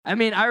I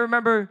mean, I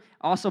remember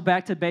also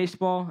back to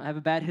baseball. I have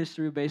a bad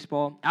history of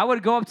baseball. I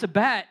would go up to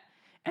bat,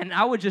 and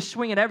I would just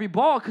swing at every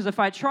ball because if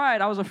I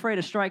tried, I was afraid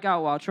to strike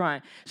out while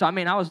trying. So I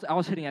mean, I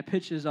was hitting at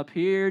pitches up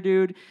here,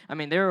 dude. I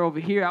mean, they were over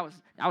here.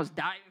 I was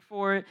diving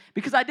for it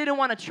because I didn't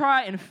want to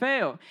try and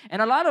fail.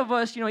 And a lot of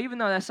us, even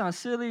though that sounds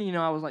silly,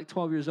 I was like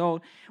 12 years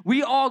old.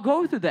 We all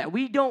go through that.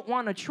 We don't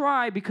want to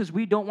try because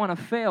we don't want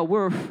to fail.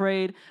 We're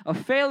afraid of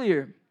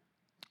failure.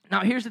 Now,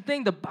 here's the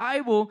thing. The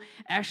Bible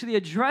actually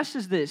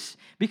addresses this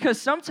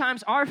because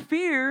sometimes our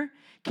fear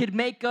could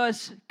make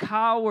us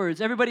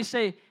cowards. Everybody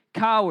say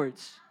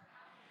cowards.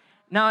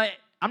 Now,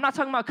 I'm not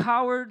talking about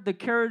coward, the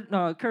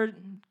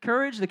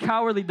courage, the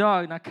cowardly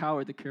dog. Not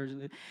coward, the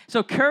courage.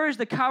 So courage,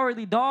 the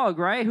cowardly dog,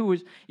 right? Who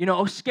was,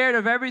 scared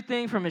of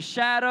everything from his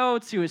shadow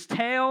to his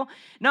tail.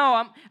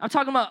 No, I'm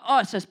talking about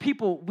us as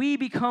people. We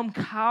become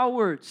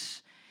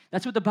cowards.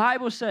 That's what the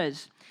Bible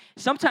says.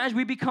 Sometimes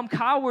we become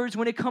cowards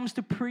when it comes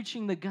to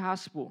preaching the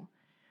gospel.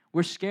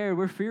 We're scared.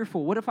 We're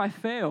fearful. What if I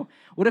fail?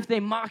 What if they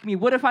mock me?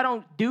 What if I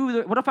don't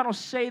what if I don't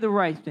say the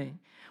right thing?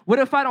 What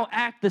if I don't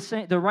act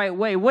the right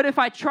way? What if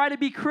I try to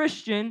be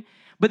Christian,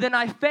 but then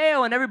I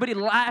fail and everybody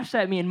laughs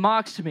at me and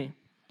mocks me?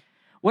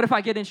 What if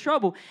I get in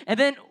trouble? And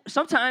then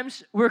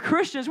sometimes we're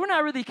Christians. We're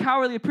not really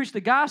cowardly to preach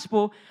the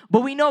gospel,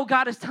 but we know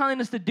God is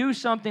telling us to do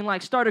something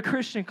like start a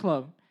Christian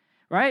club,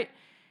 right?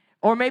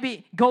 Or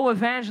maybe go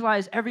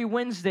evangelize every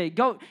Wednesday.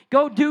 Go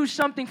do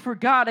something for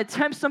God.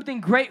 Attempt something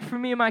great for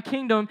me in my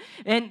kingdom.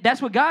 And that's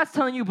what God's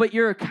telling you, but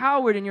you're a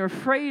coward and you're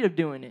afraid of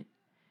doing it.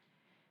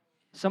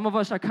 Some of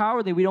us are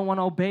cowardly. We don't want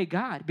to obey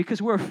God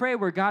because we're afraid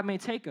where God may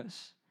take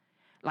us.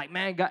 Like,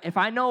 man, God, if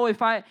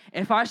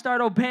I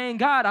start obeying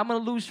God, I'm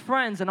going to lose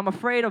friends, and I'm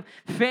afraid of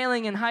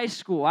failing in high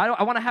school.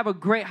 I want to have a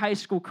great high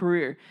school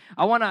career.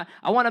 I want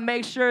to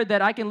make sure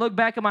that I can look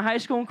back at my high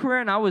school career,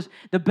 and I was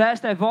the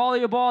best at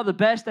volleyball, the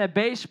best at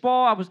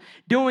baseball. I was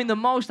doing the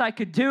most I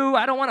could do.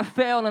 I don't want to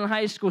fail in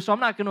high school, so I'm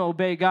not going to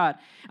obey God.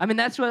 I mean,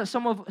 that's what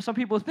some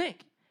people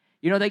think.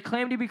 They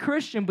claim to be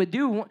Christian, but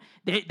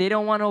they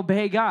don't want to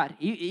obey God.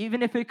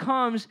 Even if it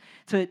comes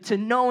to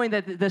knowing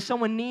that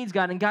someone needs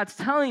God and God's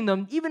telling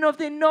them, even if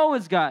they know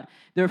it's God,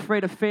 they're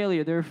afraid of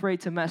failure. They're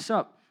afraid to mess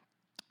up.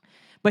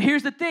 But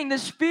here's the thing,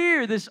 this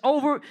fear, this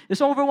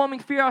overwhelming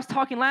fear I was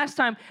talking last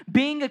time,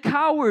 being a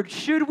coward,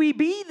 should we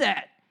be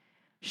that?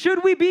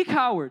 Should we be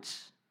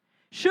cowards?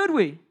 Should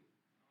we?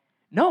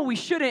 No, we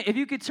shouldn't. If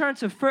you could turn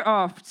to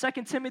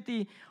 2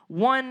 Timothy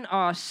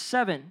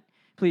 1:7.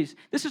 Please.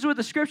 This is what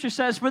the scripture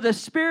says. For the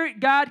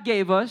Spirit God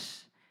gave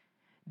us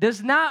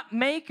does not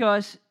make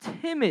us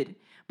timid,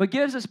 but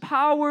gives us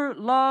power,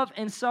 love,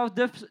 and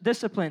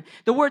self-discipline.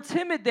 The word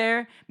timid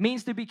there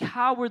means to be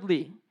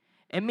cowardly.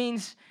 It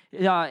means,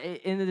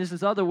 and there's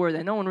this other word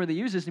that no one really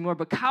uses anymore,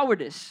 but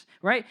cowardice,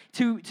 right?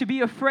 To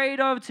be afraid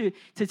of, to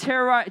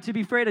terrorize, to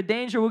be afraid of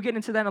danger. We'll get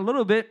into that in a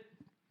little bit.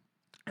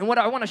 And what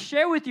I want to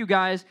share with you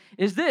guys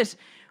is this.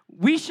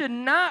 We should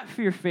not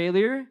fear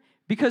failure,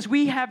 because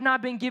we have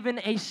not been given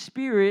a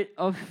spirit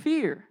of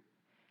fear.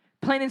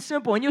 Plain and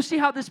simple. And you'll see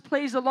how this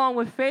plays along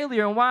with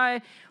failure and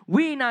why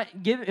we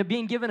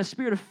being given a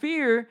spirit of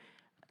fear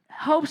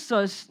helps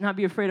us not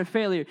be afraid of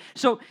failure.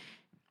 So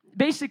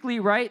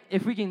basically, right,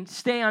 if we can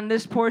stay on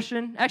this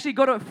portion, actually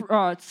go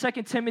to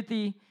 2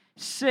 Timothy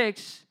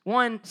 6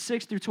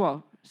 through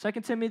 12. 2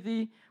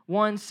 Timothy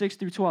 6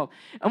 through 12.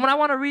 And when I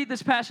want to read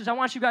this passage, I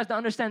want you guys to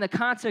understand the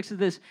context of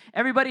this.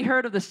 Everybody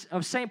heard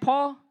of St.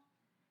 Paul?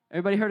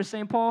 Everybody heard of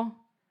St. Paul?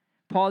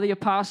 Paul the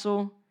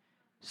Apostle,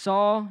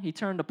 Saul, he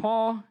turned to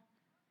Paul.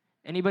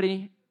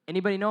 Anybody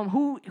know him?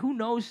 Who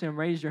knows him?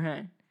 Raise your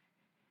hand.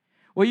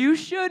 Well, you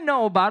should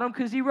know about him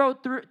because he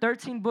wrote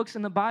 13 books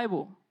in the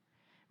Bible,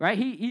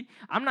 right?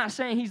 I'm not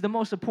saying he's the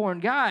most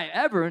important guy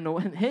ever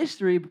in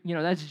history.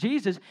 That's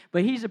Jesus,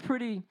 but he's a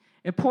pretty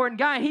important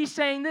guy. He's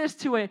saying this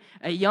to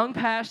a young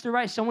pastor,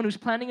 right? Someone who's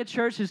planning a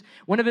church, is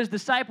one of his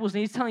disciples,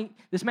 and he's telling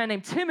this man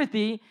named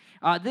Timothy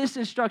this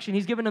instruction.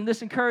 He's giving him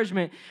this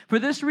encouragement. For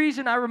this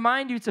reason, I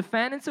remind you to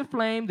fan into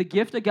flame the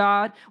gift of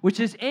God, which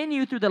is in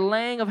you through the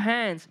laying of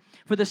hands.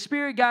 For the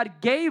Spirit God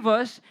gave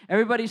us,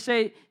 everybody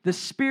say, the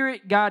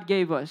Spirit God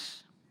gave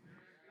us,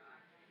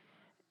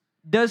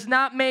 does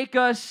not make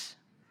us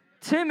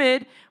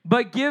timid,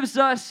 but gives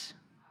us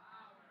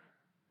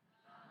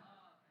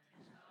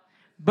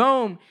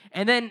boom.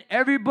 And then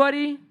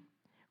everybody,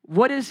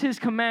 what is his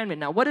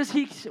commandment? Now, what does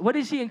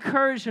he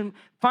encourage him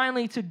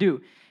finally to do?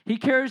 He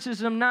encourages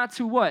them not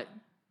to what?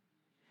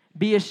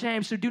 Be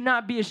ashamed. So do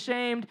not be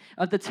ashamed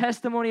of the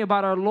testimony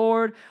about our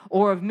Lord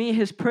or of me,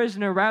 his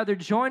prisoner. Rather,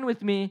 join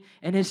with me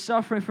in his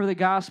suffering for the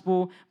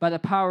gospel by the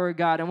power of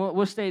God. And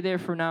we'll stay there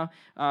for now.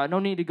 No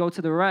need to go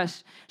to the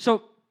rest.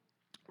 So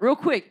real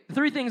quick,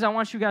 3 things I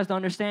want you guys to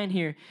understand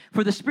here.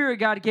 For the Spirit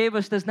God gave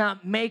us does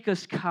not make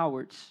us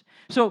cowards.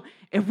 So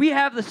if we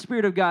have the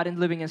Spirit of God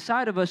living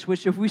inside of us,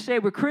 which if we say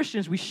we're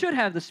Christians, we should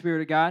have the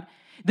Spirit of God,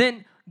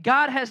 then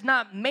God has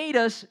not made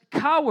us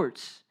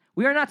cowards.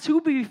 We are not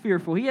to be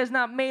fearful. He has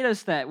not made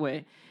us that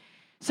way.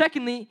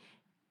 Secondly,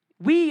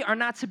 we are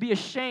not to be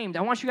ashamed.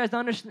 I want you guys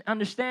to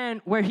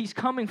understand where he's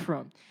coming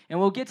from. And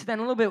we'll get to that in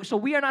a little bit. So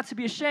we are not to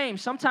be ashamed.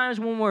 Sometimes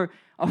when we're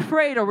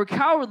afraid or we're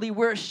cowardly,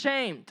 we're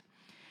ashamed.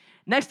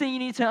 Next thing you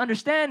need to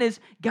understand is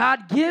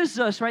God gives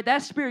us, right?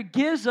 That Spirit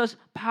gives us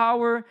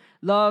power,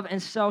 love,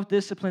 and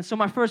self-discipline. So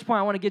my first point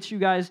I want to get you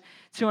guys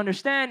to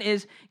understand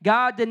is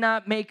God did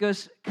not make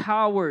us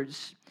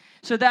cowards.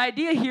 So the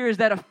idea here is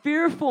that a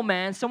fearful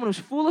man, someone who's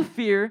full of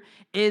fear,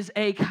 is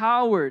a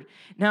coward.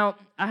 Now,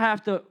 I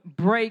have to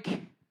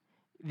break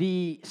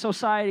the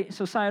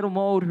societal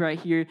mode right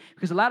here,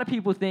 because a lot of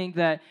people think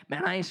that,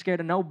 man, I ain't scared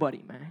of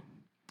nobody, man.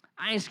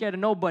 I ain't scared of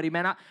nobody,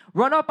 man.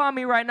 Run up on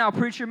me right now,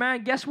 preacher,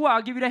 man. Guess what?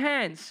 I'll give you the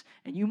hands.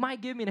 And you might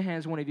give me the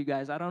hands, one of you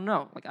guys. I don't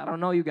know. I don't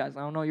know you guys.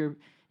 I don't know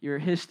your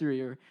history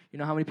or,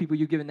 how many people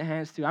you've given the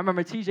hands to. I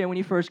remember TJ, when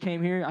he first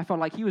came here, I felt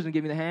like he was going to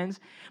give me the hands.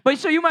 But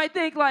so you might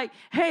think like,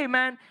 hey,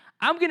 man,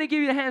 I'm going to give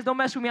you the hands. Don't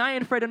mess with me. I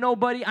ain't afraid of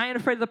nobody. I ain't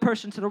afraid of the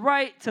person to the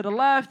right, to the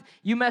left.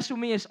 You mess with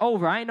me, it's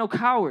over. I ain't no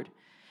coward.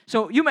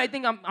 So you might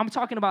think I'm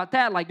talking about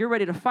that, like you're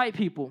ready to fight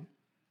people.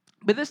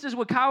 But this is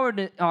what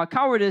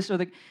cowardice, or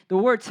the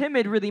word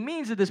timid, really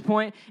means at this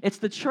point. It's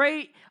the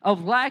trait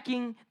of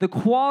lacking the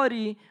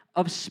quality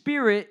of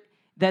spirit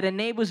that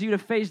enables you to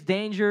face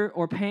danger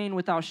or pain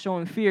without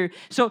showing fear.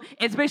 So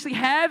it's basically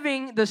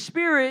having the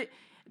spirit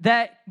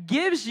that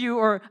gives you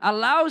or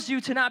allows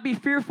you to not be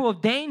fearful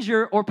of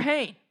danger or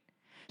pain.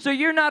 So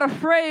you're not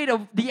afraid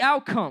of the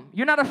outcome.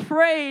 You're not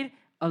afraid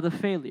of the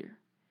failure.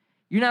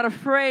 You're not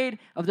afraid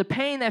of the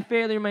pain that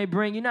failure may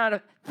bring. You're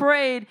not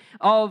afraid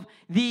of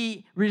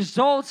the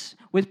results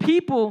with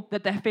people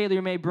that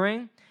failure may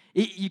bring,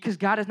 because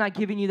God is not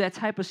giving you that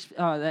type of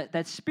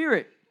that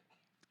spirit.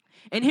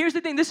 And here's the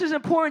thing. This is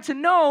important to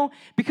know,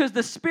 because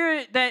the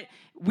spirit that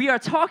we are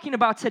talking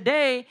about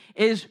today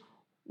is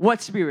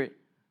what spirit?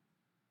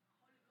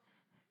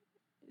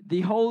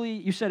 The Holy,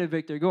 you said it,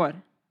 Victor. Go ahead.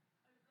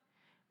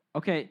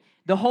 Okay.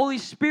 The Holy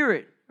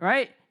Spirit,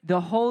 right? The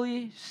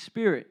Holy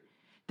Spirit.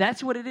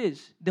 That's what it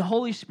is, the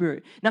Holy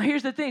Spirit. Now,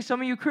 here's the thing.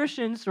 Some of you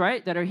Christians,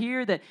 right, that are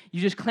here, that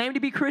you just claim to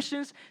be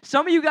Christians,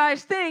 some of you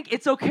guys think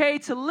it's okay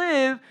to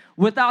live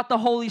without the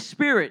Holy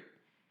Spirit.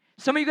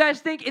 Some of you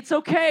guys think it's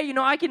okay,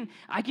 I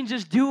can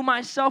just do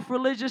my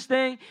self-religious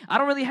thing. I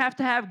don't really have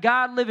to have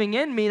God living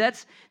in me.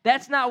 That's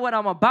not what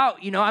I'm about.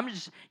 I'm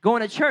just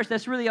going to church.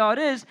 That's really all it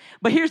is.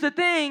 But here's the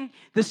thing.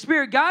 The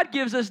Spirit God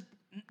gives us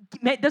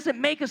doesn't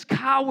make us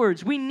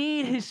cowards. We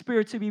need His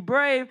Spirit to be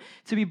brave,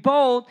 to be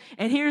bold.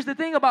 And here's the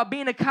thing about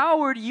being a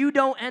coward. You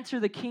don't enter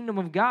the kingdom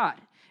of God.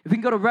 If we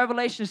can go to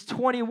Revelations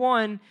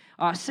 21,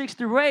 6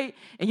 through 8,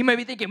 and you may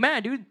be thinking,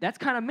 man, dude, that's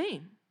kind of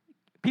mean.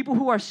 People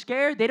who are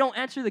scared, they don't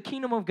enter the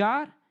kingdom of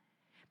God.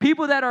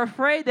 People that are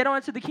afraid, they don't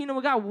enter the kingdom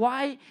of God.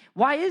 Why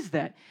is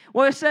that?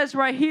 Well, it says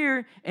right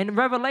here in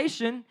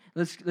Revelation,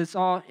 let's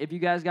all, if you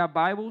guys got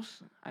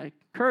Bibles, I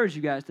encourage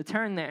you guys to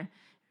turn there.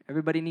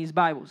 Everybody needs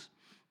Bibles.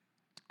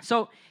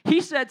 So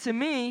he said to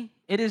me,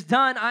 it is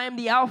done. I am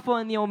the Alpha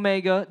and the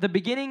Omega, the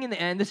beginning and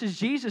the end. This is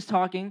Jesus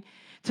talking.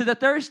 To the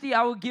thirsty,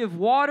 I will give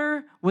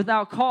water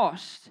without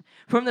cost.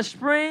 From the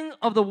spring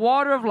of the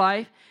water of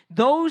life,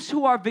 those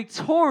who are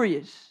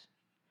victorious.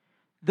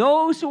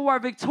 Those who are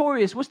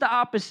victorious. What's the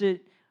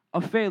opposite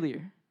of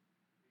failure?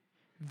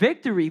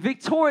 Victory.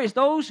 Victorious.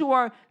 Those who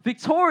are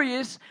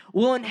victorious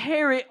will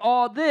inherit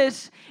all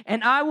this,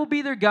 and I will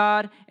be their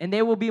God, and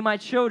they will be my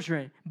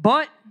children.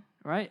 But,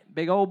 right,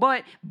 big old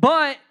but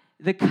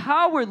the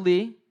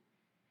cowardly,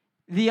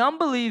 the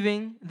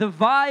unbelieving, the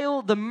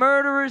vile, the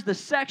murderers, the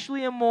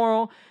sexually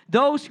immoral,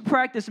 those who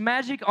practice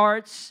magic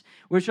arts,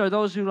 which are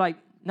those who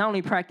not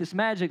only practice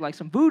magic, like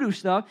some voodoo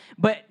stuff,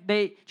 but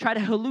they try to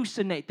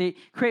hallucinate. They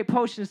create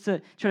potions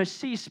to try to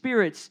see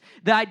spirits.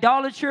 The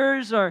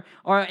idolaters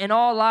and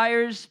all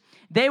liars,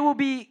 they will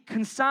be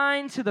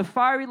consigned to the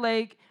fiery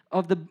lake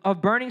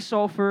of burning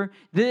sulfur.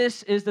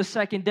 This is the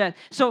second death.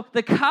 So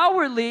the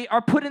cowardly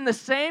are put in the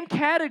same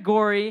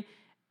category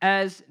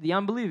as the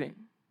unbelieving,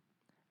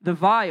 the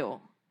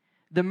vile,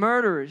 the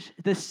murderers,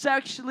 the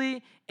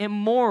sexually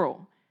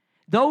immoral,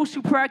 those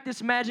who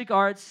practice magic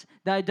arts,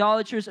 the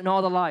idolaters, and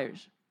all the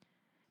liars.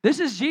 This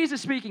is Jesus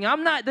speaking.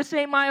 This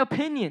ain't my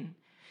opinion.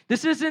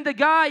 This isn't the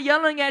guy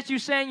yelling at you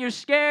saying you're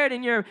scared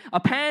and you're a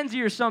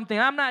pansy or something.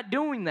 I'm not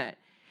doing that.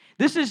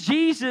 This is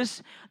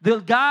Jesus, the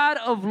God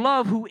of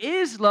love, who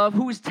is love,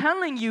 who is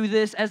telling you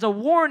this as a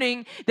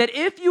warning that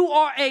if you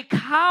are a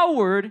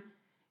coward,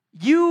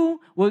 you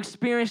will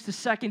experience the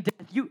second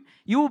death.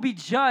 You will be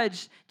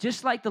judged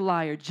just like the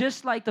liar,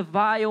 just like the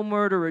vile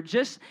murderer,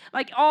 just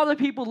like all the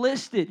people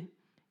listed.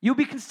 You'll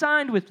be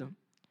consigned with them.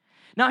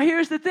 Now,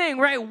 here's the thing,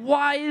 right?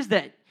 Why is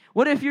that?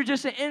 What if you're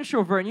just an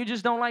introvert and you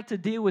just don't like to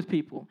deal with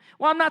people?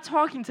 Well, I'm not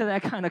talking to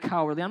that kind of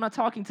cowardly. I'm not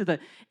talking to the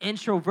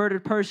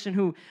introverted person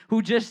who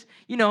just,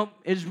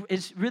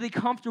 is really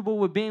comfortable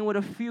with being with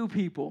a few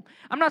people.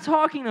 I'm not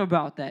talking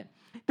about that.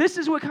 This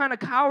is what kind of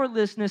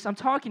cowardlessness I'm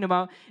talking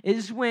about,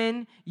 is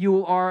when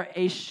you are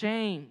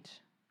ashamed.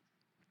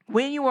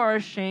 When you are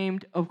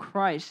ashamed of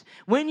Christ.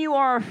 When you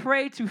are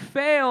afraid to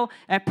fail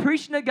at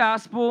preaching the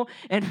gospel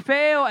and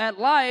fail at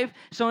life,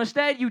 so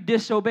instead you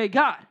disobey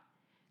God.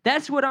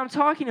 That's what I'm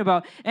talking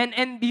about.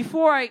 And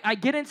before I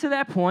get into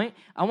that point,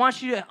 I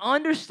want you to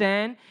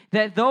understand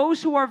that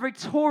those who are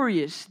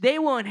victorious, they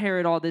will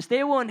inherit all this.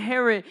 They will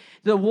inherit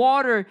the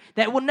water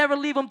that will never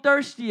leave them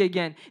thirsty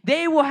again.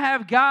 They will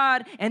have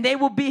God, and they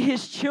will be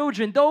His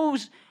children.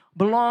 Those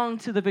belong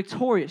to the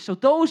victorious. So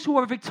those who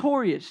are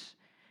victorious,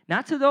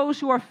 not to those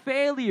who are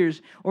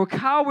failures or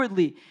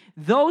cowardly,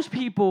 those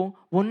people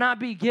will not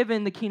be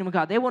given the kingdom of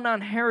God. They will not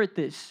inherit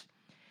this.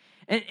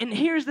 And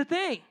here's the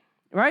thing,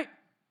 right?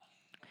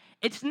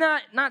 It's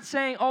not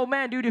saying, oh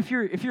man, dude, if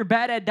you're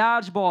bad at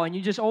dodgeball and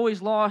you just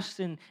always lost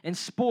in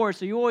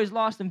sports, or you always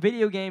lost in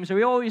video games, or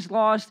you always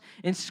lost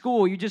in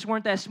school, you just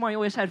weren't that smart, you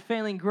always had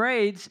failing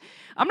grades.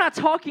 I'm not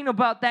talking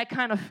about that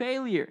kind of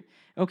failure,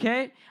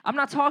 okay? I'm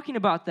not talking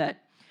about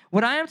that.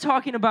 What I am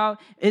talking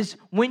about is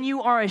when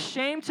you are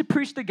ashamed to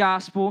preach the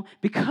gospel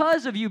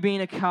because of you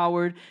being a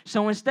coward.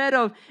 So instead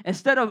of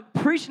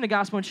preaching the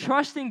gospel and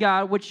trusting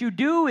God, what you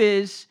do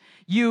is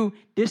you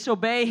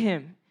disobey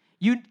Him.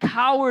 You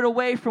cowered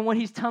away from what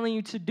He's telling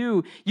you to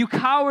do. You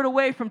cowered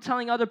away from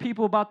telling other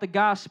people about the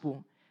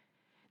gospel.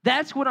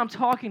 That's what I'm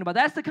talking about.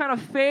 That's the kind of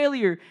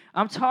failure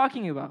I'm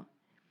talking about.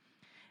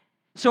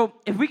 So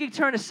if we could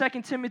turn to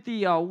 2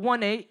 Timothy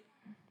 1:8.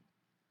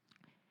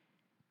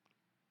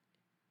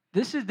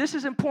 This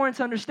is important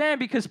to understand,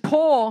 because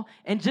Paul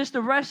and just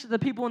the rest of the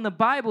people in the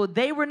Bible,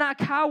 they were not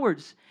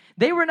cowards.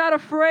 They were not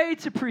afraid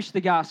to preach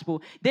the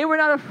gospel. They were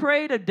not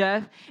afraid of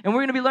death. And we're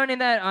going to be learning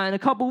that in a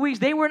couple weeks.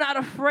 They were not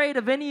afraid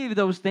of any of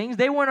those things.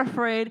 They weren't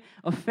afraid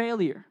of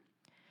failure.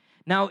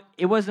 Now,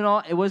 it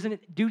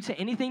wasn't due to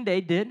anything they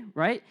did,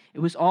 right? It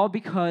was all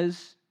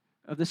because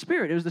of the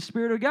Spirit. It was the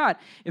Spirit of God.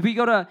 If we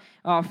go to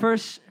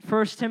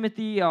 1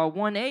 Timothy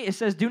 1:8, it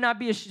says, do not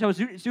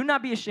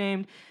be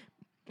ashamed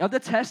of the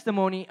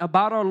testimony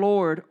about our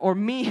Lord, or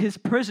me, His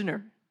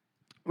prisoner.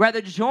 Rather,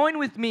 join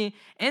with me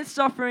in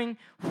suffering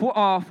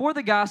for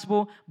the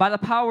gospel by the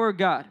power of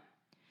God.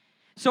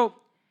 So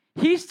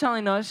he's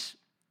telling us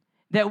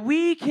that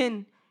we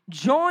can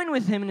join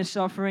with Him in His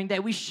suffering,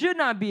 that we should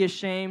not be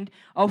ashamed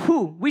of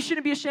who? We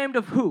shouldn't be ashamed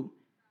of who?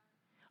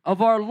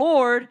 Of our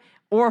Lord,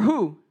 or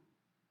who?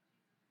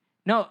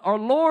 No, our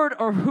Lord,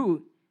 or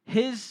who?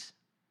 His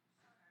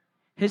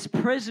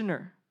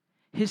prisoner.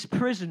 His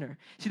prisoner.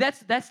 See,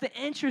 that's the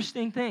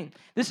interesting thing.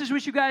 This is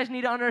what you guys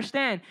need to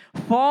understand.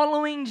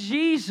 Following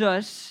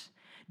Jesus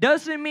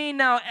doesn't mean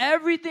now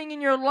everything in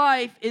your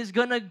life is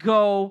going to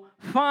go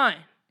fine.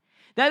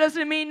 That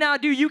doesn't mean now,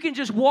 dude, you can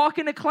just walk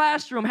in the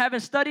classroom having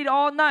studied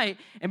all night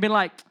and be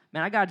like,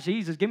 man, I got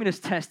Jesus. Give me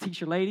this test,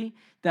 teacher lady.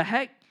 The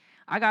heck?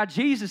 I got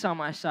Jesus on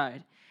my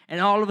side.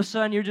 And all of a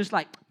sudden, you're just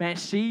like, man,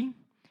 see?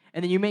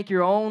 And then you make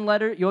your own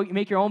letter. You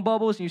make your own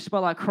bubbles, and you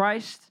spell out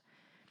Christ.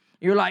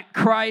 You're like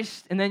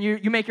Christ, and then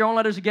you make your own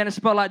letters again and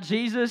spell out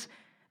Jesus.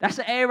 That's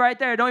an A right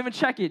there. Don't even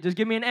check it. Just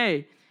give me an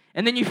A.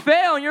 And then you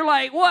fail, and you're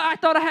like, what? I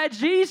thought I had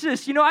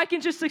Jesus. I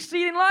can just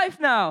succeed in life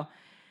now.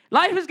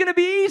 Life is going to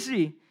be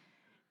easy.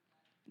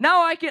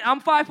 Now I'm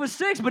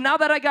 5'6", but now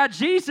that I got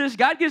Jesus,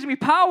 God gives me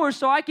power,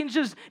 so I can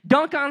just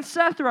dunk on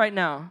Seth right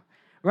now.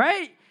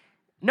 Right?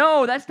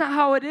 No, that's not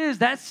how it is.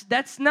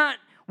 That's not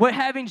what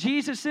having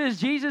Jesus is.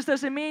 Jesus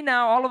doesn't mean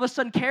now all of a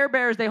sudden Care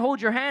Bears, they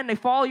hold your hand, they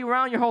follow you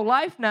around your whole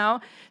life now,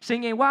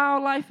 singing,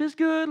 wow, life is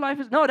good,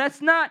 No, that's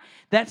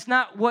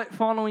not what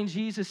following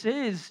Jesus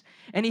is.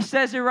 And he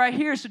says it right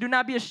here, so do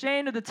not be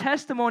ashamed of the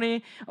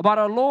testimony about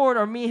our Lord,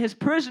 or me, His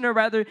prisoner.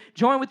 Rather,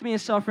 join with me in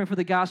suffering for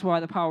the gospel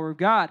by the power of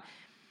God.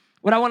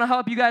 What I want to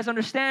help you guys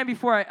understand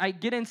before I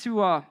get into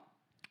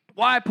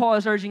why Paul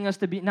is urging us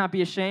to not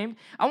be ashamed,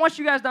 I want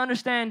you guys to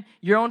understand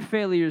your own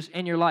failures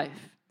in your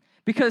life.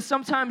 Because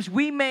sometimes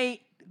we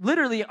may,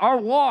 literally, our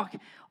walk,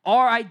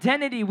 our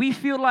identity, we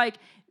feel like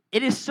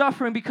it is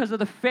suffering because of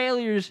the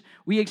failures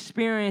we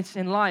experience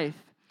in life.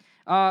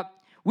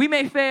 We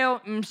may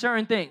fail in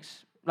certain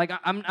things. Like,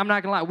 I'm not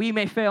going to lie. We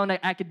may fail in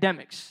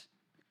academics.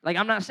 Like,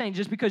 I'm not saying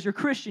just because you're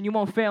Christian, you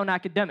won't fail in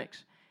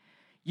academics.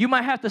 You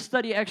might have to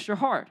study extra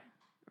hard,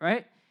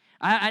 right?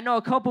 I know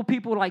a couple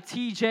people like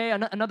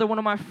TJ, another one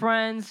of my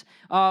friends,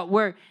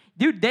 where,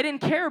 dude, they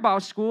didn't care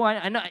about school.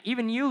 I know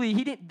even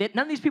Yuli,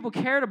 none of these people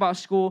cared about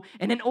school.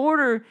 And in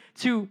order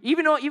to,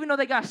 even though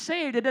they got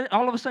saved,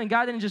 all of a sudden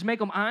God didn't just make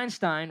them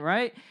Einstein,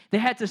 right? They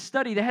had to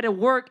study. They had to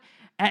work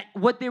at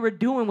what they were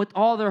doing with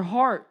all their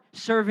heart,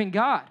 serving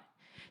God.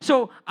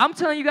 So I'm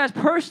telling you guys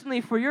personally,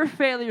 for your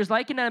failures,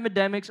 like in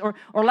academics or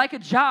like a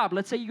job,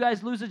 let's say you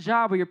guys lose a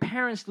job or your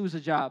parents lose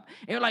a job.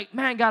 And you're like,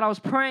 man, God, I was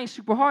praying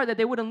super hard that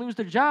they wouldn't lose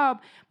their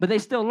job, but they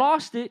still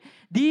lost it.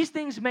 These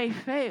things may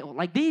fail.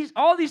 Like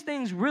all these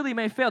things really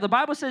may fail. The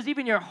Bible says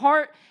even your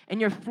heart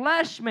and your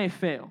flesh may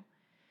fail.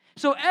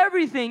 So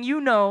everything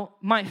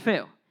might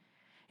fail.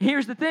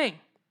 Here's the thing.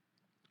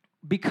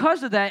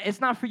 Because of that, it's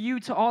not for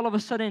you to all of a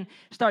sudden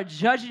start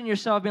judging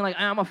yourself, being like,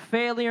 I'm a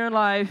failure in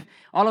life.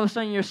 All of a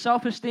sudden, your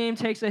self-esteem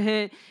takes a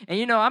hit,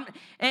 and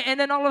and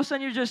then all of a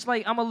sudden you're just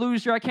like, I'm a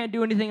loser. I can't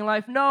do anything in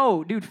life.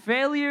 No, dude,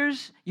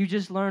 failures, you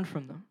just learn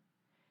from them.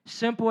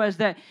 Simple as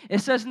that. It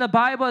says in the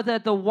Bible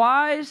that the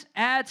wise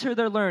add to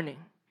their learning.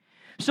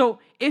 So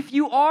if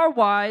you are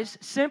wise,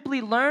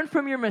 simply learn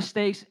from your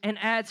mistakes and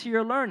add to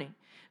your learning.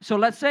 So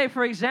let's say,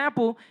 for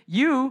example,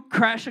 you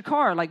crash a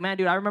car. Like, man,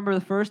 dude, I remember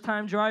the first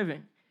time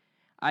driving.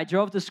 I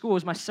drove to school. It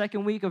was my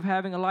second week of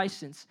having a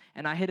license,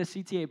 and I hit a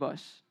CTA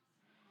bus.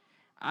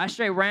 I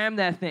straight rammed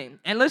that thing.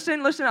 And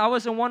listen, I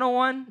was in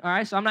 101, all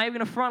right? So I'm not even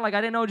going to front like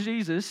I didn't know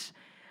Jesus.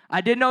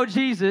 I did know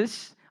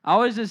Jesus.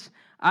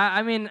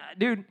 I mean,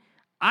 dude,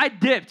 I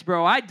dipped,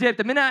 bro. I dipped.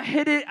 The minute I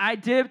hit it, I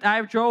dipped.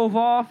 I drove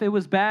off. It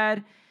was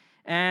bad.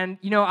 And,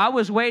 I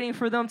was waiting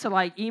for them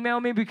to, email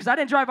me because I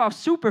didn't drive off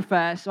super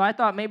fast. So I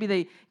thought maybe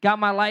they got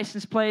my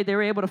license plate. They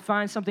were able to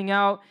find something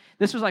out.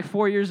 This was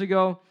 4 years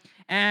ago.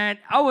 And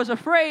I was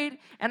afraid,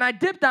 and I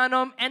dipped on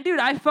them. And, dude,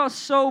 I felt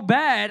so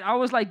bad. I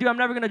was like, dude, I'm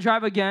never going to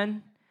drive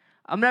again.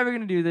 I'm never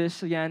going to do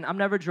this again. I'm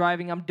never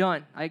driving. I'm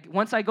done.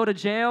 Once I go to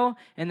jail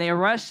and they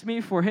arrest me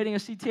for hitting a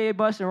CTA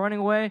bus and running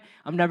away,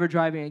 I'm never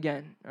driving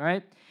again, all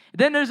right?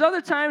 Then there's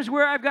other times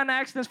where I've gotten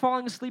accidents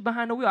falling asleep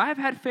behind the wheel. I've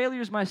had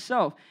failures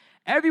myself.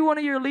 Every one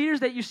of your leaders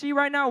that you see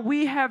right now,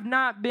 we have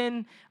not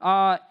been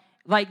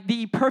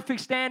the perfect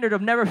standard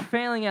of never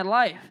failing at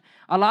life.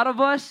 A lot of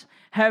us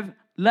have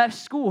left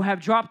school, have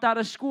dropped out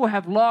of school,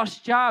 have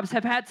lost jobs,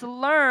 have had to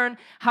learn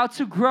how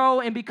to grow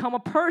and become a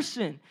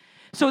person.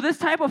 So this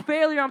type of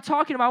failure I'm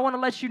talking about, I want to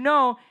let you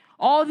know,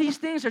 all these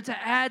things are to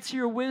add to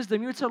your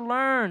wisdom. You're to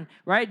learn,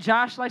 right?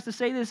 Josh likes to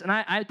say this, and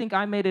I think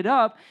I made it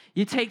up.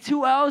 You take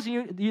 2 L's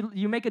and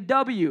you make a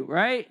W,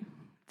 right?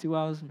 2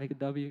 L's, make a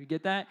W. You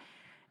get that?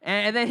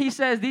 And then he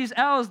says these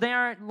L's, they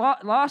aren't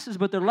losses,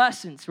 but they're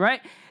lessons,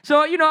 right?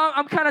 So,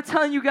 I'm kind of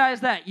telling you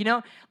guys that,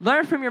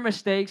 learn from your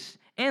mistakes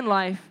in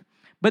life.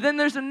 But then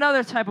there's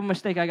another type of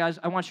mistake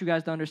I want you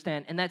guys to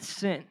understand, and that's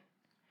sin.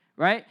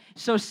 Right?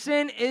 So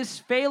sin is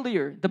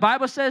failure. The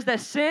Bible says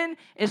that sin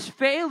is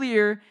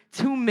failure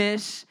to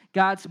miss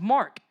God's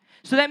mark.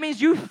 So that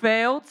means you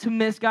failed to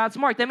miss God's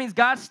mark. That means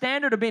God's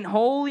standard of being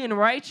holy and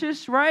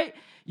righteous, right?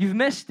 You've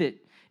missed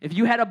it. If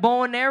you had a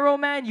bow and arrow,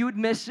 man, you would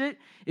miss it.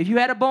 If you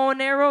had a bow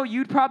and arrow,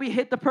 you'd probably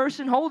hit the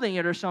person holding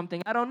it or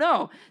something. I don't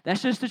know.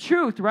 That's just the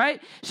truth, right?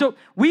 So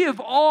we have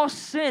all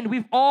sinned.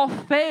 We've all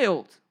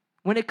failed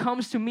when it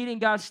comes to meeting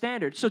God's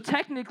standard. So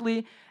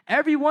technically,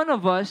 every one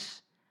of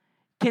us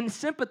can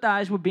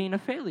sympathize with being a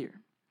failure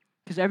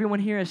because everyone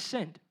here has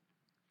sinned.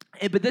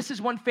 But this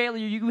is one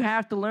failure you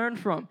have to learn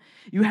from.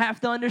 You have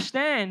to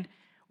understand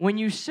when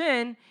you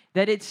sin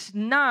that it's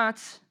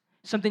not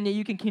something that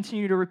you can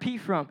continue to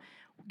repeat from.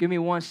 Give me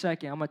 1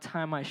 second. I'm going to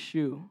tie my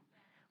shoe.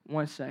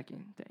 1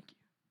 second. Thank you.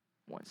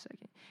 1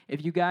 second.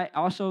 If you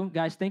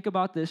guys, think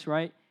about this,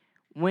 right?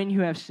 When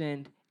you have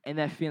sinned and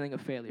that feeling of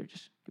failure.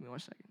 Just give me 1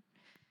 second.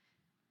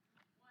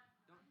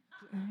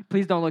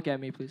 Please don't look at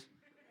me, please.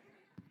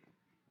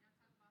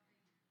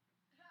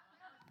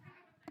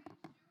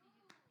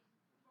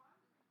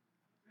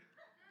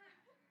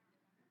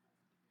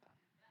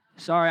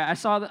 Sorry, I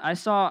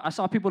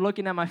saw people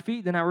looking at my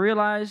feet. Then I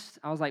realized,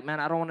 I was like, man,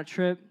 I don't want to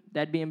trip.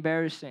 That'd be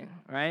embarrassing,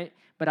 right?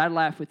 But I'd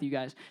laugh with you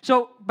guys.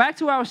 So back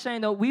to what I was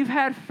saying, though. We've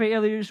had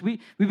failures. We've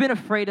been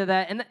afraid of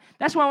that. And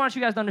that's what I want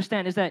you guys to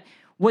understand is that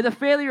what the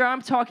failure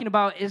I'm talking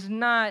about is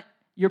not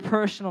your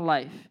personal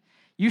life.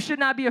 You should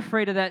not be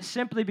afraid of that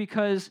simply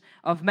because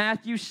of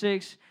Matthew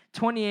 6,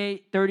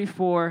 28,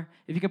 34.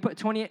 If you can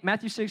put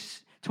Matthew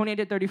 6, 28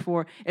 to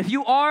 34. If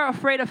you are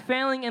afraid of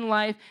failing in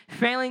life,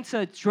 failing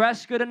to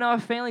dress good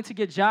enough, failing to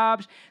get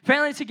jobs,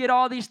 failing to get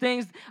all these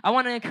things, I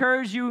want to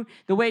encourage you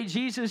the way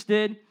Jesus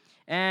did,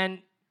 and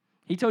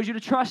he told you to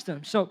trust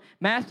him. So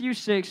Matthew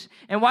 6,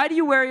 and why do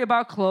you worry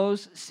about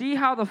clothes? See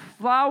how the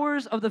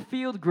flowers of the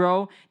field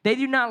grow. They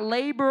do not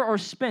labor or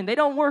spin. They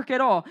don't work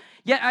at all.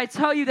 Yet I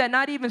tell you that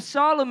not even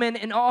Solomon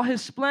in all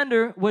his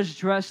splendor was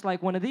dressed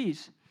like one of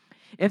these.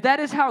 If that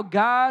is how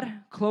God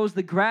clothes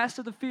the grass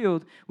of the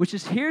field, which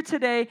is here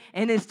today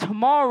and is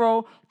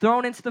tomorrow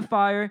thrown into the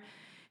fire,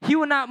 he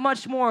will not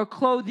much more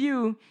clothe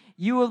you,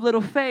 you of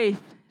little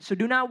faith. So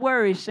do not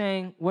worry,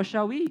 saying, what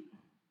shall we eat?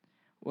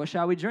 What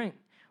shall we drink?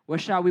 What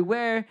shall we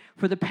wear?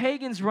 For the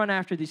pagans run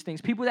after these things.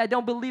 People that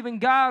don't believe in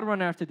God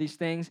run after these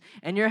things.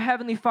 And your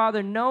heavenly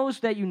Father knows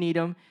that you need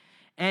them.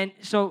 And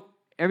so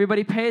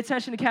everybody pay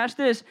attention to catch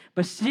this.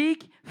 But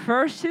seek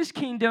first his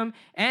kingdom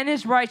and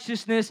his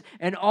righteousness,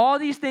 and all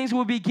these things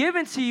will be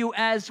given to you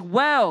as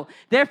well.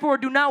 Therefore,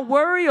 do not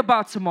worry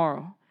about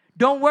tomorrow.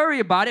 Don't worry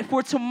about it,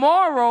 for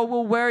tomorrow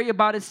will worry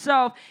about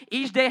itself.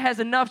 Each day has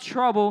enough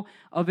trouble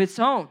of its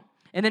own.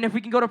 And then if we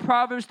can go to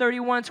Proverbs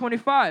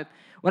 31:25.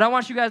 What I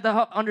want you guys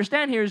to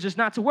understand here is just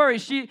not to worry.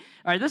 All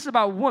right, this is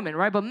about women,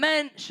 right? But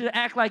men should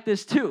act like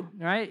this too,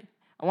 right?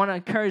 I want to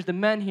encourage the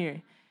men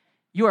here.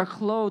 You are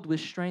clothed with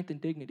strength and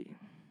dignity.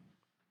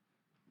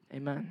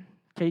 Amen.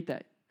 Take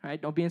that. All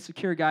right, don't be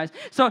insecure, guys.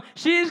 So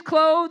she's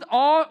clothed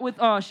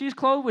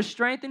with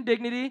strength and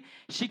dignity.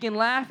 She can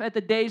laugh at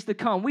the days to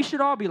come. We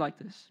should all be like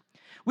this.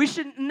 We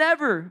should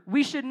never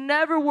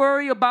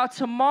worry about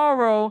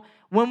tomorrow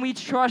when we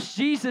trust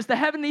Jesus. The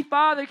Heavenly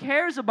Father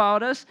cares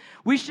about us.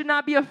 We should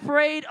not be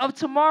afraid of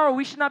tomorrow.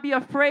 We should not be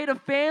afraid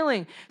of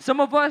failing. Some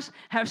of us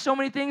have so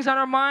many things on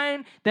our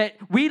mind that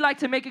we like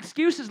to make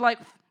excuses like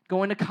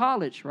going to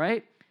college,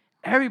 right?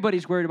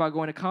 Everybody's worried about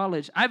going to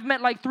college. I've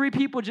met like 3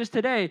 people just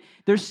today.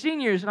 They're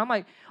seniors, and I'm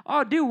like,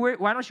 oh, dude,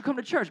 why don't you come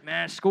to church?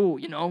 Man, school,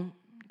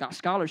 got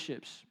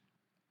scholarships.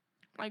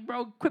 I'm like,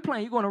 bro, quit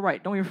playing. You're going to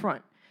right. Don't even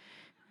front.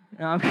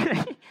 No, I'm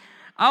kidding.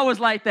 I was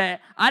like that.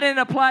 I didn't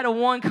apply to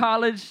one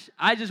college.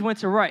 I just went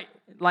to right.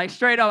 Like,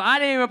 straight up. I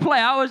didn't even play.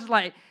 I was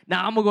like, nah,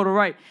 I'm going to go to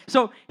right.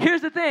 So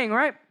here's the thing,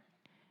 right?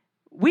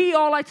 We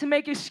all like to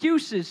make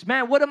excuses.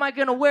 Man, what am I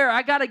going to wear?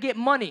 I got to get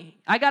money.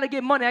 I got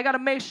to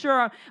make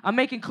sure I'm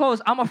making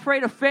clothes. I'm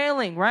afraid of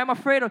failing, right? I'm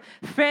afraid of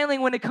failing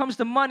when it comes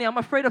to money. I'm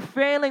afraid of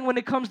failing when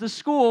it comes to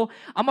school.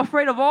 I'm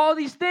afraid of all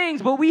these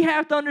things, but we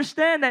have to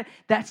understand that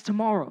that's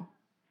tomorrow.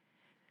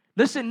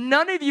 Listen,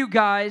 none of you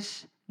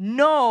guys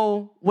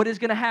know what is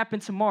going to happen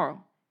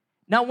tomorrow.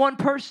 Not one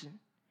person.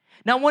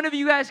 Not one of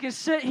you guys can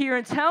sit here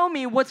and tell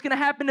me what's going to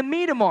happen to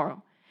me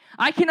tomorrow.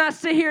 I cannot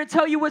sit here and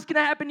tell you what's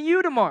going to happen to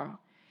you tomorrow.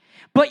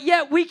 But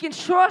yet we can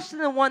trust in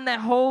the one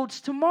that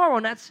holds tomorrow,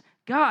 and that's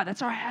God.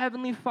 That's our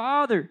Heavenly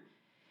Father.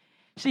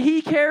 See,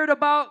 He cared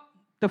about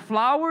the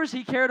flowers.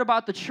 He cared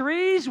about the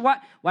trees.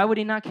 Why would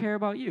He not care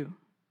about you?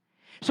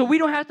 So we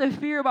don't have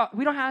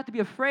to be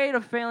afraid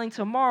of failing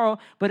tomorrow,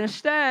 but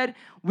instead,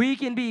 we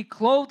can be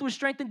clothed with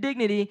strength and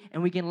dignity,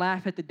 and we can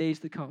laugh at the days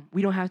to come.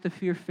 We don't have to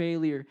fear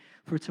failure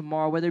for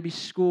tomorrow, whether it be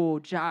school,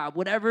 job,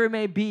 whatever it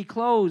may be,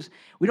 clothes.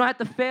 We don't have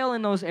to fail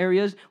in those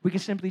areas. We can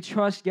simply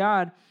trust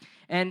God.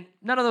 And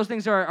none of those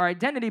things are our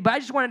identity, but I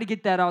just wanted to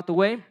get that out the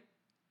way.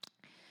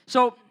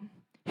 So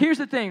here's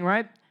the thing,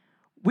 right?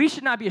 We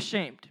should not be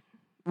ashamed.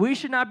 We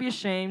should not be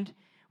ashamed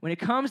when it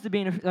comes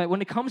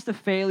to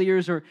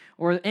failures or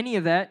any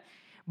of that.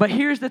 But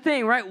here's the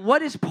thing, right?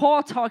 What is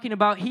Paul talking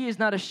about he is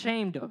not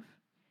ashamed of,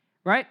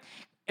 right?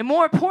 And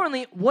more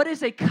importantly, what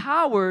is a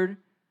coward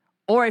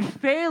or a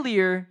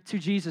failure to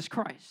Jesus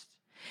Christ?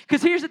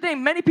 Because here's the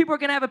thing, many people are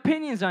going to have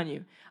opinions on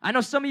you. I know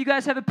some of you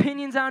guys have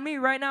opinions on me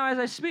right now as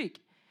I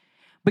speak.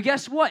 But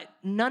guess what?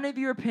 None of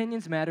your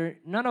opinions matter.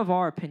 None of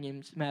our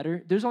opinions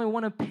matter. There's only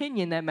one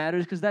opinion that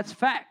matters because that's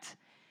fact.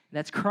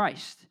 That's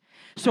Christ.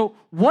 So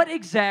what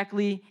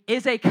exactly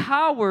is a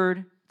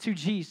coward to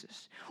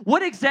Jesus?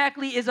 What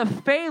exactly is a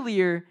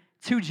failure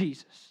to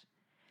Jesus?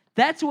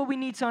 That's what we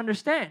need to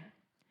understand.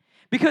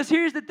 Because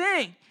here's the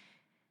thing.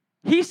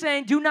 He's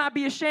saying, do not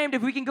be ashamed.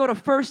 If we can go to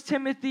 1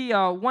 Timothy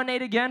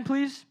 1:8 again,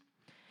 please.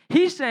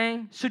 He's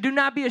saying, so do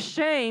not be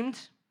ashamed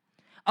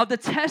of the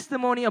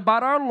testimony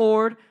about our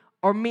Lord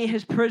or me,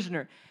 his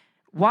prisoner.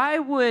 Why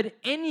would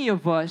any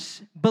of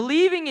us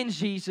believing in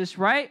Jesus,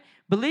 right?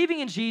 Believing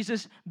in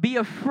Jesus, be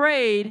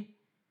afraid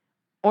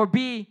or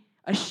be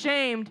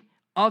ashamed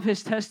of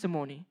his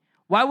testimony?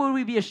 Why would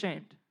we be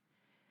ashamed?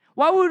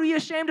 Why would we be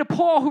ashamed of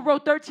Paul, who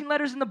wrote 13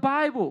 letters in the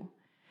Bible?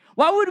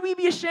 Why would we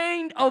be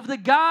ashamed of the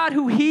God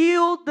who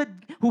healed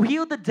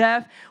the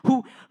deaf,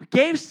 who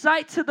gave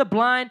sight to the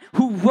blind,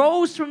 who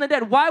rose from the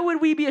dead? Why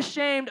would we be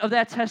ashamed of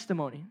that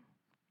testimony?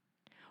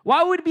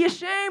 Why would we be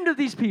ashamed of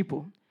these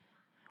people?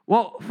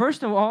 Well,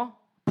 first of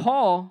all,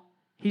 Paul,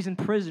 he's in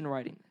prison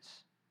writing this.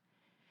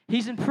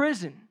 He's in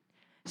prison.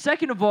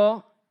 Second of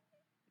all,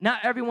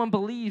 not everyone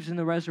believes in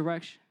the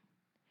resurrection.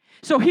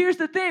 So here's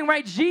the thing,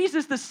 right?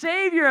 Jesus, the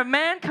Savior of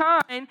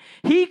mankind,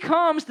 He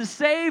comes to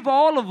save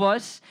all of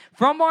us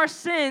from our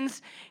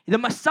sins. The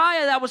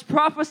Messiah that was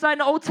prophesied in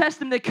the Old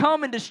Testament to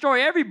come and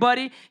destroy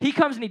everybody, He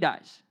comes and He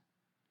dies.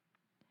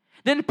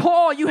 Then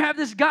Paul, you have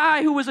this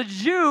guy who was a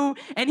Jew,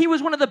 and he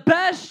was one of the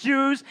best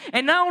Jews,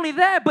 and not only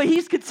that, but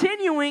he's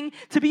continuing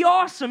to be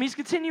awesome. He's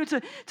continuing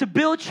to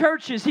build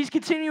churches. He's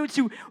continuing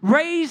to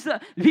raise the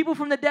people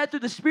from the dead through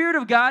the Spirit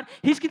of God.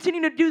 He's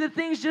continuing to do the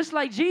things just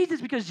like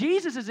Jesus because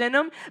Jesus is in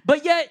him,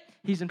 but yet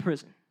he's in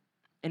prison,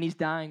 and he's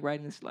dying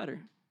writing this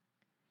letter.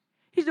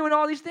 He's doing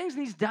all these things,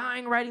 and he's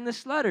dying writing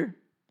this letter.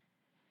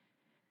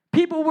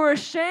 People were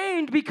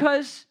ashamed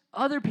because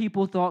other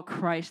people thought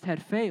Christ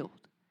had failed,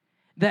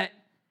 that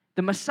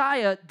the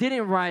Messiah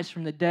didn't rise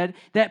from the dead,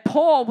 that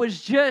Paul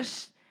was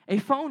just a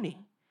phony,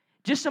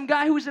 just some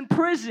guy who was in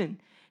prison.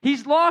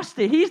 He's lost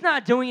it. He's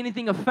not doing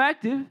anything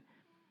effective.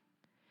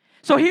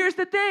 So here's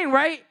the thing,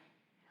 right?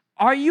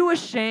 Are you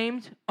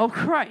ashamed of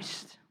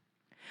Christ?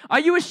 Are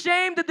you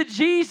ashamed of the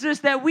Jesus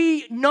that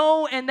we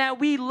know and that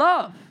we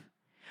love?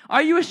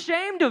 Are you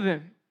ashamed of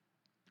him?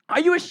 Are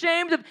you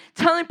ashamed of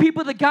telling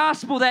people the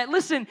gospel that,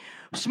 listen,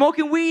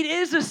 smoking weed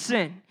is a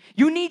sin.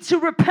 You need to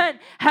repent.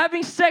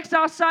 Having sex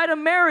outside of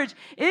marriage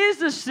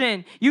is a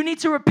sin. You need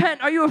to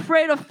repent. Are you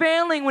afraid of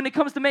failing when it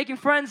comes to making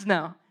friends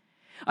now?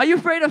 Are you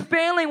afraid of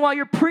failing while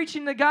you're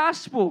preaching the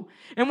gospel?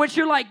 And when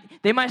you're like,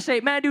 they might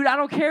say, man, dude, I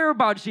don't care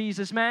about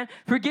Jesus, man.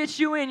 Forget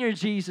you and your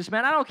Jesus,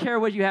 man. I don't care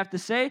what you have to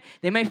say.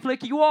 They may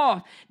flick you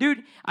off.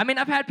 Dude,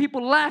 I've had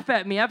people laugh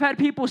at me. I've had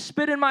people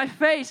spit in my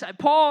face.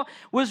 Paul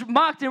was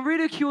mocked and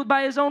ridiculed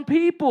by his own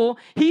people.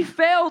 He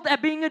failed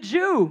at being a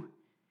Jew.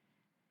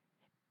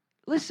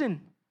 Listen,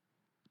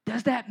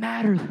 does that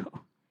matter, though?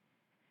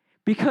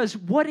 Because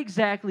what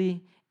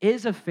exactly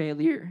is a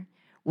failure?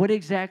 What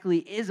exactly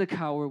is a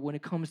coward when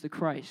it comes to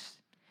Christ?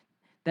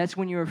 That's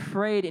when you're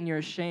afraid and you're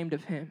ashamed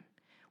of him.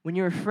 When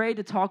you're afraid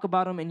to talk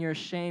about him and you're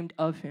ashamed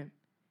of him.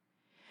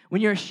 When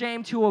you're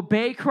ashamed to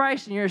obey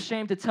Christ and you're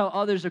ashamed to tell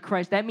others of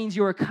Christ, that means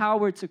you're a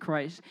coward to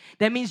Christ.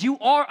 That means you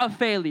are a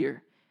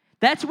failure.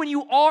 That's when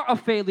you are a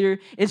failure,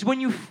 is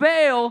when you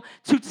fail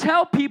to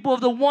tell people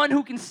of the one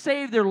who can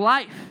save their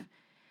life.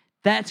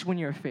 That's when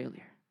you're a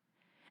failure.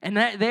 And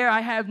there I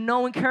have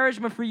no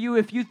encouragement for you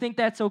if you think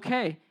that's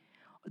okay.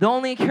 The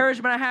only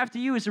encouragement I have to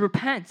you is to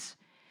repent.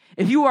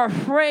 If you are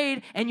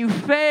afraid and you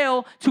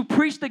fail to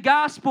preach the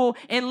gospel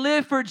and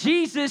live for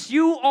Jesus,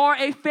 you are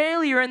a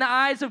failure in the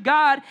eyes of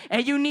God,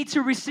 and you need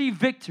to receive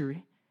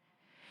victory.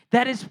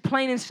 That is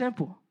plain and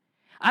simple.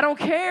 I don't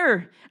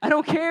care. I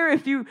don't care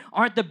if you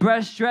aren't the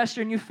best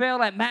dresser and you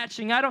fail at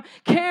matching. I don't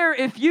care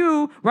if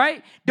you,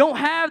 right, don't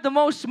have the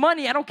most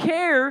money. I don't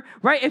care,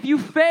 right, if you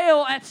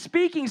fail at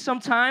speaking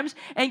sometimes.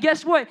 And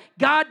guess what?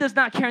 God does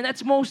not care, and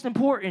that's most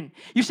important.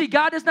 You see,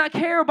 God does not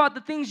care about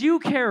the things you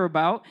care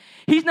about.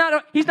 He's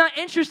not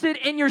interested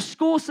in your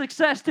school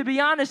success, to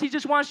be honest. He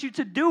just wants you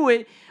to do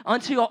it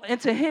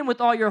unto Him with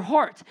all your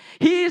heart.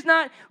 He is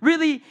not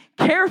really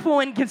careful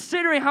in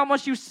considering how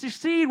much you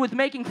succeed with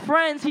making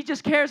friends. He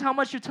just cares how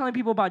much you're telling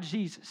people about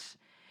Jesus.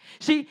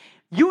 See,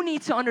 you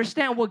need to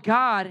understand what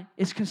God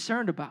is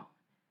concerned about.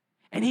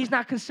 And He's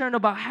not concerned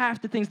about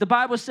half the things. The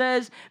Bible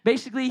says,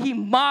 basically, He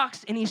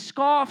mocks and He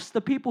scoffs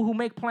the people who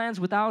make plans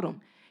without Him.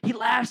 He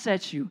laughs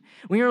at you.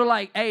 When you're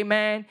like, hey,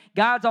 man,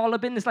 God's all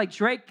up in this. Like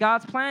Drake,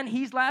 God's plan,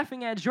 He's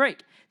laughing at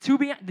Drake.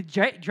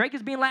 Drake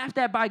is being laughed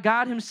at by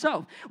God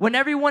Himself. When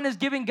everyone is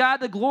giving God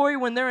the glory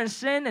when they're in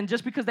sin, and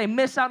just because they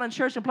miss out on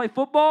church and play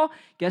football,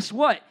 guess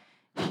what?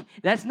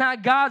 That's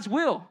not God's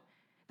will.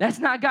 That's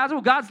not God's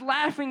will. God's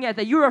laughing at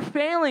that. You are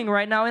failing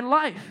right now in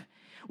life.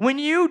 When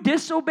you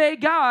disobey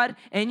God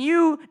and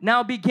you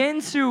now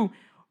begin to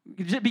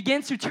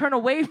turn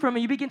away from it,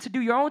 you begin to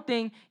do your own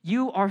thing,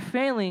 you are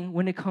failing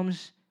when it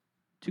comes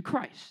to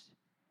Christ.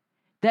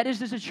 That is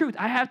just the truth.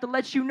 I have to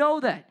let you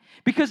know that.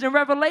 Because in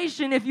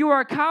Revelation, if you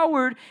are a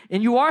coward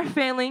and you are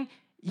failing,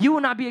 you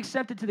will not be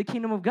accepted to the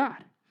kingdom of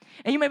God.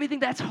 And you maybe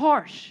think that's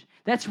harsh.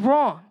 That's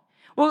wrong.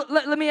 Well,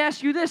 let me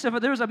ask you this. If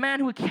there was a man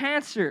who had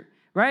cancer,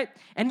 right?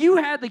 And you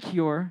had the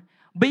cure,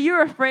 but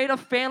you're afraid of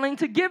failing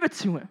to give it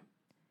to him.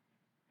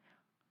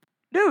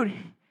 Dude,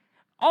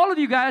 all of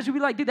you guys would be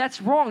like, dude,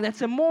 that's wrong.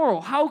 That's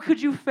immoral. How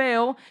could you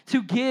fail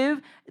to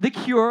give the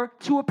cure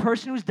to a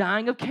person who's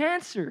dying of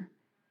cancer?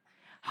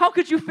 How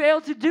could you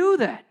fail to do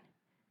that?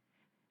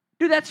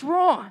 Dude, that's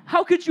wrong.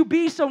 How could you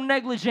be so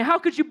negligent? How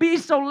could you be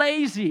so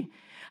lazy?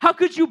 How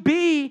could you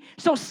be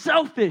so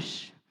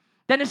selfish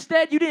that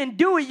instead you didn't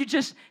do it, you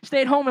just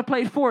stayed home and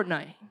played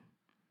Fortnite?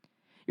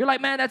 You're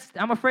like, man,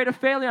 I'm afraid of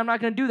failure. I'm not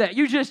going to do that.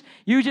 You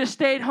just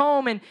stayed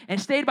home and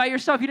stayed by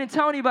yourself. You didn't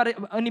tell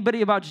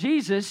anybody about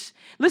Jesus.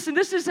 Listen,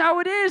 this is how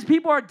it is.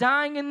 People are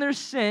dying in their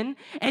sin,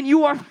 and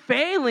you are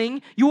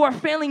failing. You are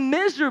failing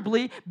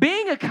miserably,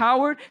 being a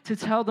coward, to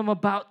tell them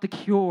about the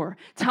cure.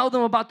 Tell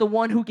them about the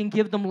one who can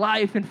give them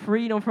life and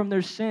freedom from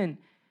their sin.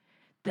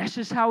 That's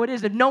just how it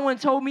is. If no one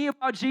told me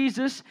about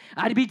Jesus,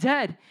 I'd be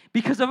dead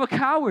because of a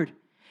coward.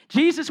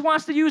 Jesus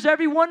wants to use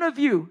every one of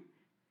you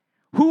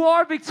who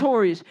are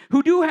victorious,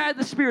 who do have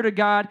the Spirit of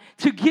God,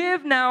 to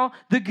give now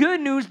the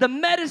good news, the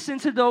medicine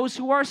to those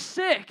who are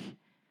sick.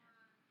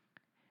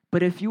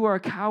 But if you are a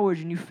coward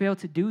and you fail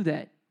to do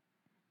that,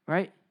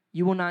 right,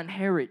 you will not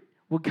inherit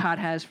what God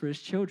has for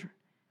His children.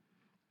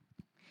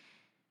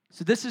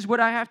 So this is what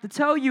I have to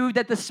tell you,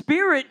 that the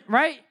Spirit,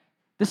 right,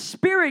 the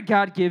Spirit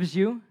God gives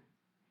you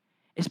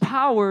is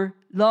power,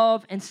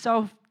 love, and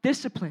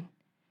self-discipline.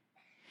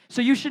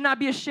 So you should not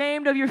be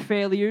ashamed of your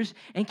failures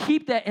and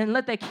keep that and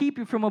let that keep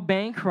you from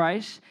obeying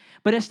Christ.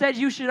 But instead,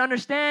 you should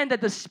understand that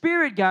the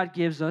Spirit God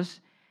gives us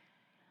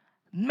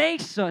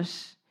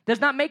does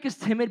not make us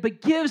timid,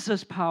 but gives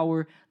us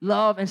power,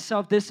 love, and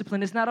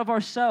self-discipline. It's not of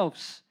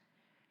ourselves.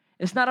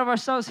 It's not of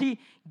ourselves. He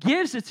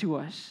gives it to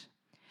us.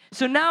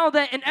 So now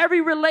that in every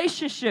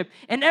relationship,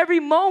 in every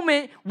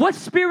moment, what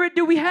spirit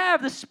do we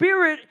have? The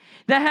Spirit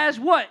that has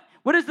what?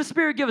 What does the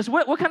Spirit give us?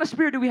 What kind of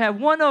spirit do we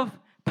have? One of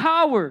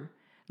power,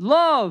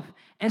 love,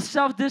 and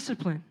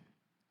self-discipline.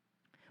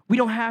 We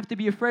don't have to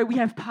be afraid. We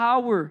have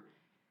power.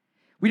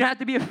 We don't have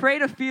to be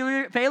afraid of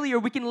failure.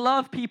 We can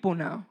love people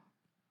now.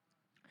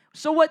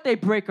 So what? They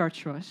break our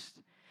trust.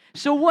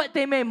 So what?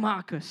 They may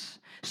mock us.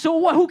 So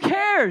what? Who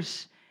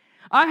cares?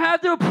 I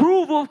have the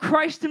approval of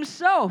Christ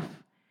Himself.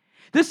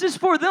 This is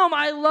for them.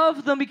 I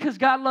love them because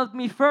God loved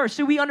me first.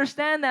 So we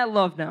understand that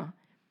love now.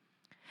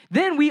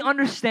 Then we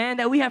understand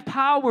that we have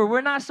power. We're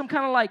not some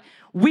kind of like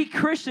weak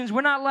Christians. We're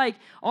not like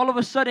all of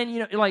a sudden,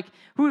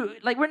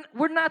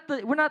 we're not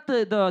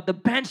the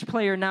bench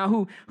player now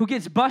who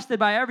gets busted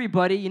by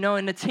everybody,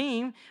 in the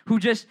team, who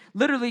just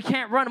literally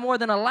can't run more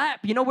than a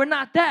lap. We're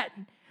not that.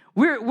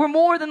 We're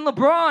more than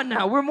LeBron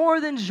now. We're more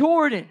than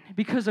Jordan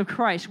because of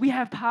Christ. We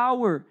have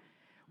power.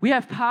 We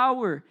have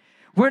power.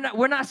 We're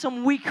not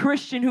some weak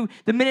Christian who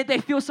the minute they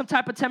feel some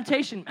type of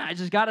temptation, I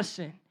just gotta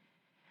sin.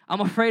 I'm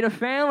afraid of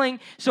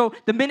failing. So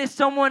the minute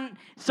someone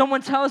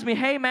tells me,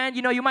 hey, man,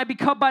 you might be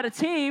cut by the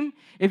team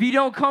if you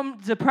don't come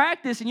to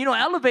practice and you don't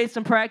elevate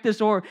some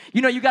practice, or,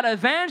 you got to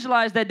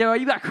evangelize that day, or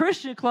you got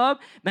Christian club,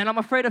 man, I'm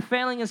afraid of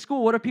failing in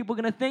school. What are people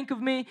going to think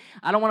of me?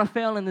 I don't want to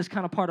fail in this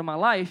kind of part of my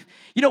life.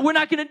 We're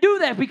not going to do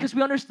that because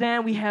we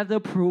understand we have the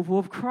approval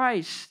of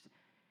Christ.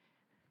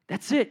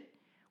 That's it.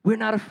 We're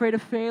not afraid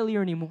of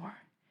failure anymore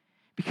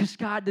because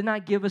God did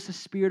not give us a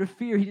spirit of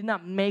fear. He did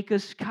not make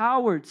us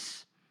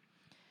cowards.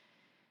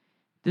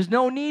 There's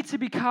no need to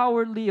be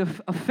cowardly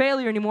of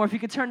failure anymore. If you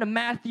could turn to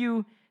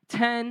Matthew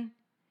 10,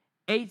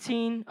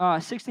 18,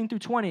 16 through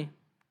 20.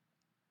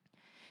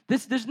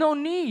 There's no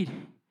need.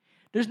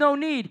 There's no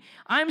need.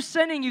 I'm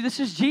sending you.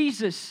 This is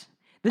Jesus.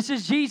 This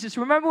is Jesus.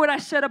 Remember what I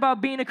said about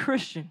being a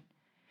Christian.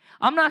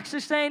 I'm not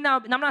saying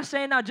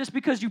now just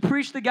because you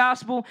preach the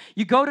gospel,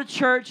 you go to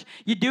church,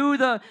 you do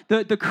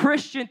the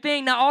Christian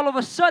thing, now all of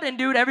a sudden,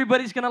 dude,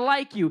 everybody's going to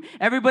like you.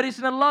 Everybody's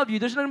going to love you.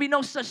 There's going to be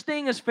no such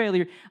thing as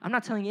failure. I'm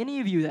not telling any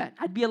of you that.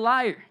 I'd be a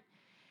liar.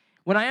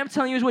 What I am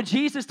telling you is what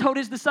Jesus told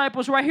his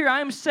disciples right here.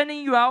 I am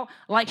sending you out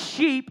like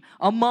sheep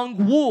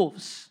among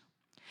wolves.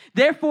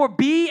 Therefore,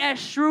 be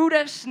as shrewd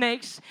as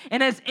snakes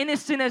and as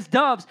innocent as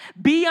doves.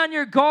 Be on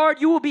your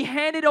guard. You will be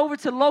handed over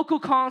to local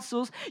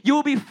consuls. You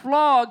will be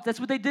flogged. That's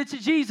what they did to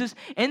Jesus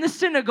in the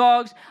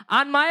synagogues.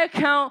 On my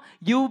account,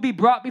 you will be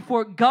brought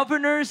before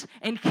governors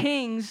and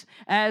kings,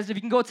 as, if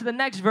you can go to the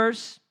next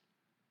verse,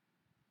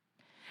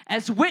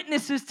 as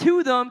witnesses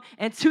to them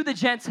and to the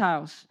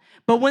Gentiles.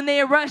 But when they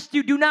arrest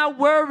you, do not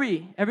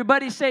worry.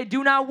 Everybody say,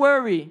 do not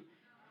worry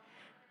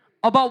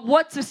about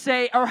what to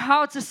say or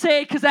how to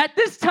say, because at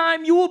this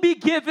time you will be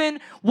given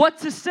what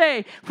to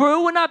say. For it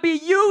will not be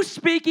you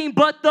speaking,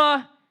 but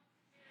the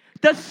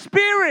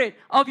Spirit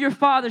of your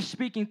Father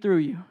speaking through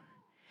you.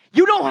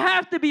 You don't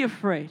have to be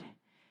afraid.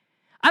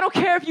 I don't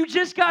care if you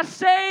just got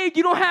saved.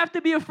 You don't have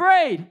to be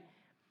afraid.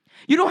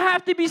 You don't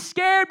have to be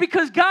scared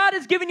because God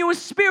has given you a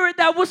spirit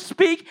that will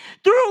speak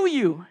through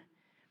you.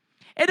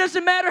 It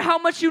doesn't matter how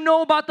much you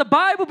know about the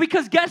Bible,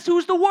 because guess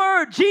who's the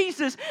Word?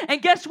 Jesus.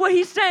 And guess what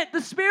He sent?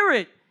 The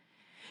Spirit.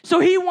 So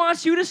He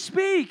wants you to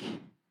speak.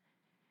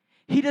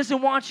 He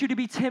doesn't want you to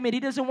be timid. He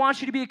doesn't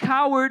want you to be a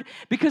coward,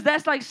 because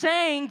that's like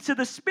saying to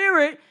the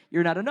Spirit,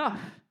 you're not enough.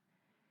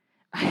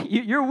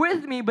 You're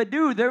with me, but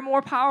dude, they're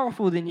more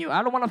powerful than you.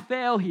 I don't want to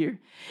fail here.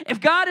 If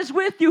God is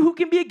with you, who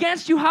can be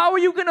against you? How are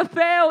you going to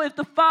fail if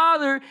the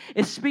Father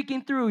is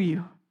speaking through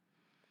you?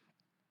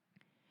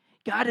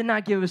 God did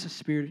not give us a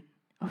spirit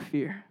of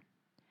fear.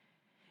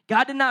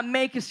 God did not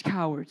make us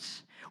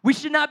cowards. We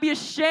should not be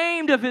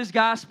ashamed of His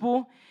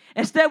gospel.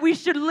 Instead, we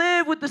should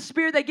live with the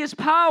spirit that gives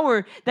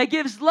power, that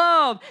gives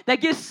love, that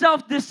gives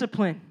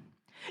self-discipline.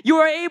 You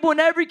are able in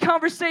every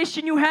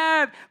conversation you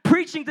have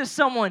preaching to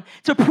someone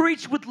to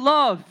preach with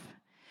love.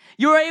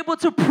 You are able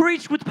to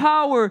preach with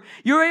power.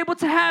 You're able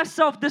to have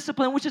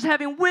self-discipline, which is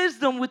having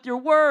wisdom with your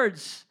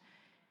words.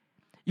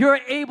 You're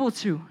able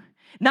to.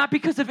 Not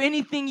because of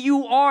anything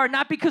you are,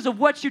 not because of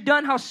what you've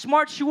done, how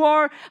smart you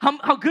are,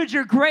 how good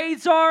your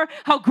grades are,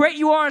 how great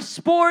you are in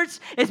sports.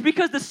 It's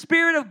because the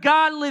Spirit of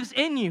God lives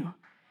in you.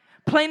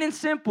 Plain and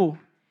simple.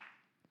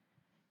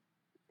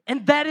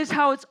 And that is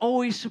how it's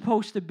always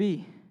supposed to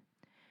be.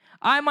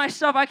 I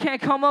can't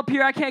come up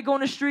here. I can't go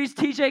in the streets.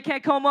 TJ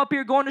can't come up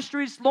here, go in the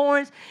streets.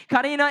 Lawrence,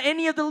 Karina,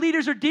 any of the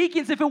leaders or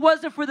deacons, if it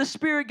wasn't for the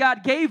Spirit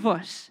God gave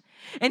us.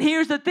 And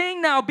here's the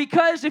thing now,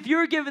 because if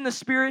you're given the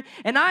Spirit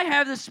and I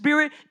have the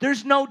Spirit,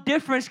 there's no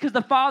difference because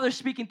the Father's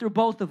speaking through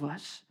both of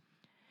us.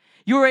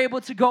 You are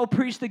able to go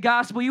preach the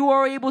gospel. You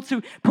are able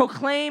to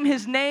proclaim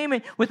His name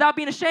and without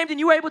being ashamed. And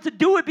you are able to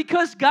do it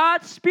because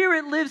God's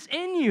Spirit lives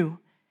in you.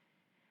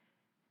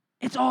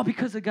 It's all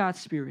because of God's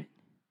Spirit.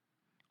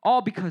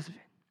 All because of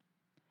it.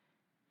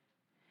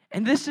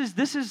 And this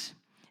is,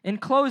 in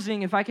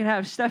closing, if I can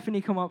have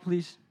Stephanie come up,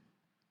 please.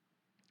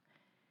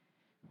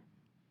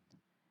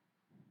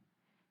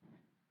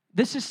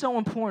 This is so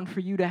important for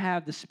you to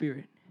have the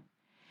Spirit.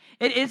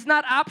 It's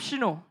not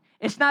optional.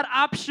 It's not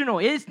optional.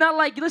 It's not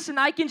like, listen,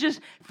 I can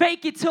just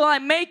fake it till I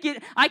make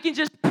it. I can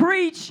just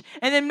preach,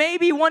 and then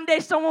maybe one day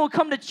someone will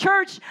come to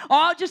church, or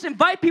I'll just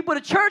invite people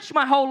to church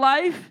my whole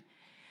life.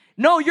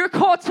 No, you're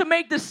called to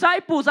make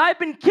disciples. I've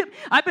been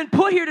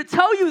put here to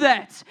tell you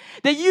that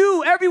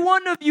you, every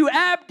one of you,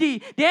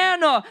 Abdi,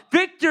 Dana,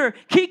 Victor,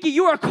 Kiki,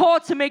 you are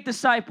called to make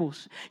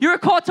disciples. You're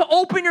called to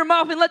open your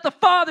mouth and let the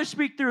Father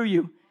speak through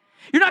you.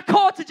 You're not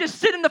called to just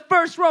sit in the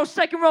first row,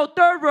 second row,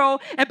 third row,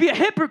 and be a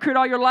hypocrite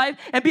all your life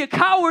and be a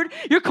coward.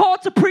 You're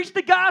called to preach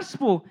the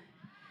gospel.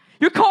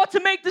 You're called to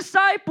make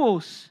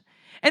disciples.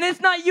 And it's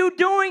not you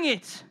doing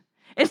it.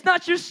 It's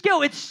not your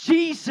skill. It's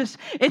Jesus.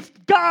 It's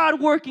God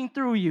working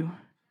through you.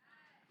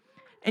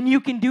 And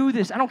you can do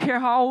this. I don't care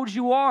how old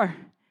you are.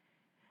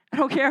 I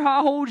don't care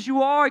how old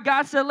you are.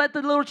 God said, I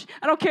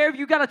don't care if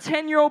you got a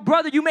 10-year-old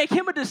brother, you make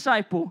him a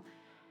disciple.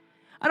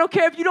 I don't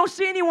care if you don't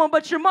see anyone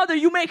but your mother,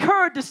 you make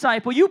her a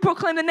disciple. You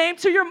proclaim the name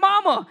to your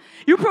mama.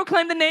 You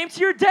proclaim the name to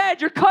your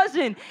dad, your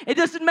cousin. It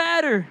doesn't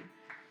matter.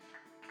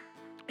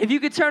 If you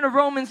could turn to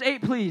Romans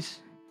 8, please.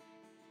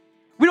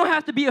 We don't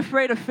have to be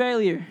afraid of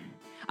failure.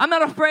 I'm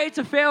not afraid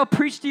to fail,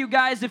 preach to you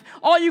guys. If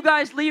all you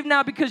guys leave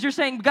now because you're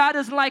saying God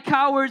doesn't like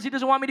cowards, He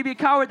doesn't want me to be a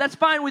coward, that's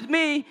fine with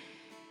me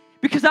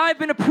because I've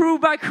been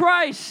approved by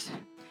Christ.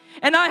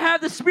 And I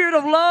have the spirit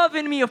of love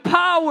in me, of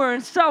power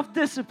and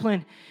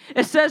self-discipline.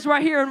 It says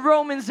right here in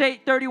Romans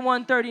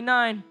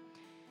 8:31-39.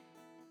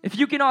 If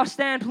you can all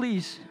stand,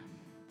 please.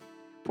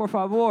 Por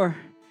favor.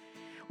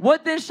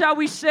 What then shall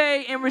we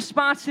say in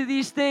response to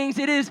these things?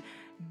 It is,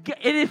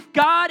 if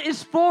God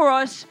is for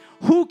us,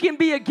 who can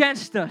be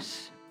against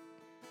us?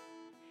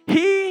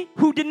 He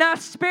who did not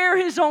spare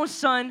His own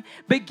Son,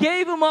 but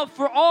gave Him up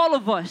for all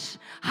of us,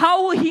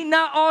 how will He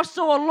not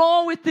also,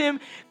 along with Him,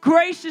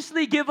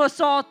 graciously give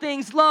us all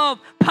things? Love,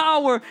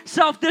 power,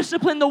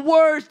 self-discipline, the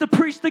words to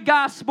preach the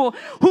gospel.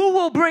 Who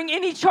will bring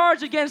any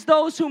charge against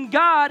those whom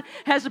God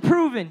has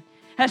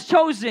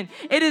chosen?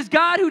 It is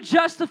God who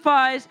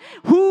justifies.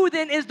 Who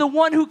then is the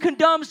one who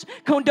condones?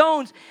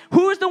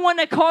 Who is the one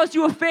that calls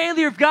you a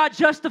failure if God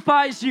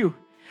justifies you?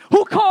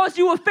 Who calls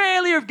you a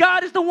failure if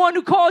God is the one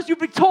who calls you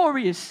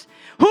victorious?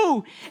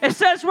 Who? It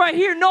says right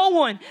here, no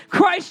one.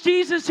 Christ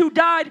Jesus, who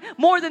died,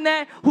 more than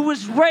that, who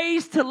was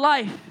raised to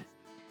life,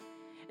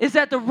 is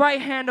at the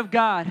right hand of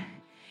God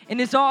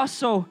and is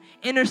also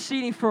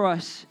interceding for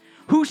us.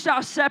 Who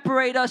shall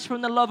separate us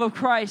from the love of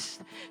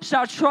Christ?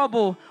 Shall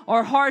trouble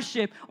or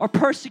hardship or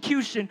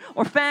persecution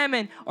or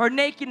famine or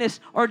nakedness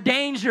or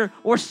danger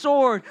or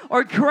sword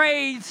or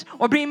grades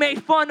or being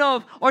made fun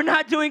of or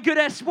not doing good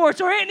at sports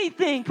or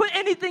anything? Put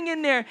anything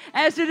in there.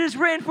 As it is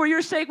written, for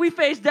your sake we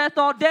face death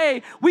all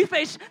day. We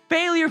face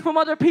failure from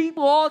other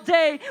people all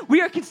day.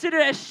 We are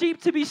considered as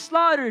sheep to be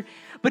slaughtered.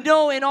 But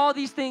no, in all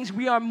these things,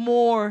 we are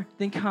more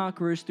than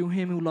conquerors through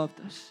Him who loved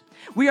us.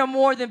 We are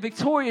more than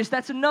victorious.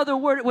 That's another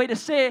way to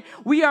say it.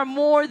 We are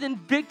more than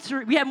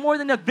victory. We have more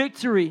than a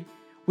victory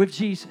with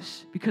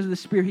Jesus because of the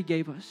Spirit He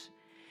gave us.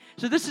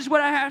 So this is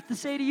what I have to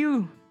say to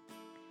you.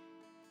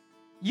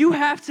 You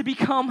have to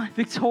become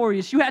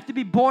victorious. You have to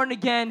be born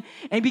again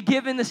and be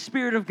given the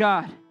Spirit of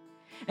God.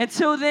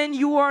 Until then,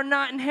 you are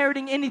not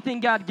inheriting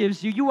anything God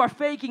gives you. You are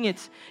faking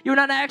it. You're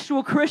not an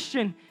actual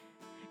Christian.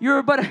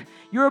 You're but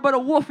a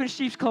wolf in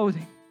sheep's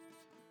clothing.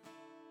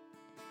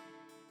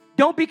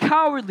 Don't be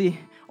cowardly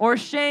or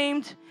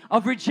ashamed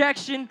of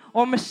rejection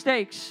or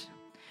mistakes.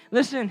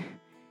 Listen,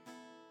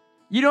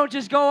 you don't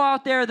just go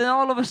out there, then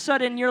all of a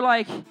sudden you're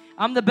like,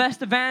 I'm the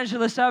best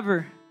evangelist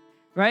ever,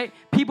 right?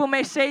 People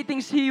may say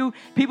things to you.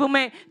 People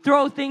may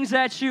throw things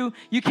at you.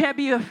 You can't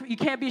be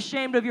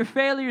ashamed of your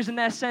failures in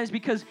that sense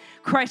because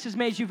Christ has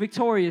made you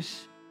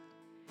victorious.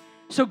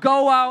 So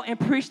go out and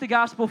preach the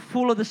gospel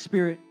full of the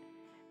Spirit,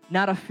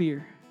 not of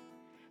fear.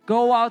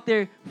 Go out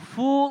there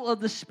full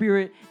of the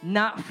Spirit,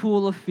 not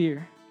full of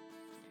fear.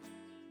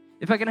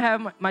 If I can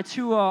have my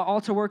two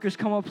altar workers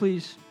come up,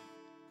 please.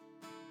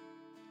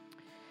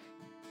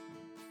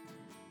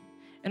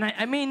 And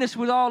I mean this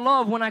with all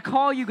love when I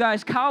call you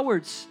guys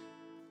cowards.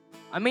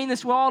 I mean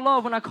this with all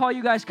love when I call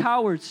you guys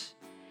cowards.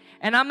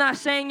 And I'm not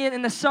saying it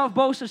in the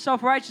self-boast or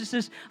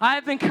self-righteousness. I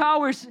have been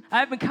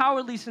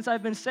cowardly since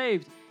I've been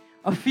saved.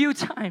 A few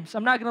times.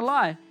 I'm not going to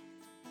lie.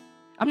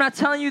 I'm not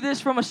telling you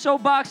this from a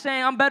soapbox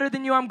saying I'm better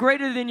than you, I'm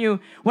greater than you.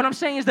 What I'm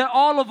saying is that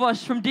all of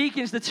us, from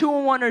deacons, the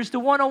 2-on-1ers, the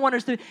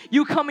 1-on-1ers, to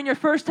you coming your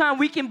first time,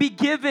 we can be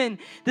given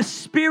the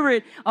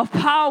spirit of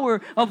power,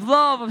 of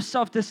love, of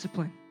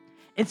self-discipline.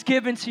 It's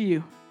given to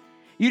you.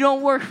 You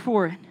don't work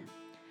for it.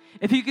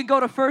 If you can go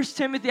to 1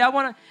 Timothy, I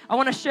want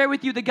to share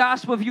with you the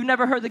gospel if you've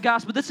never heard the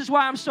gospel. This is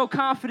why I'm so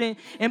confident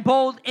and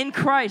bold in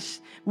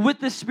Christ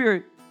with the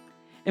Spirit.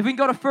 If we can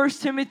go to 1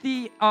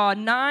 Timothy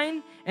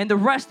 9 and the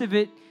rest of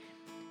it,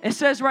 it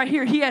says right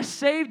here, He has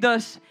saved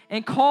us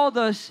and called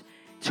us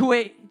to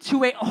a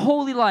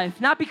holy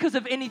life, not because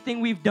of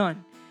anything we've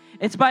done.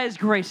 It's by His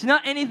grace,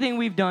 not anything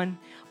we've done,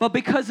 but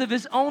because of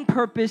His own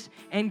purpose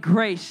and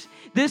grace.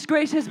 This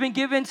grace has been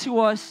given to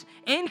us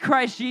in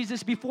Christ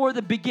Jesus before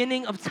the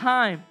beginning of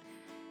time,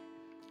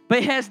 but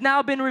it has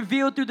now been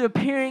revealed through the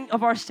appearing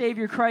of our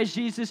Savior Christ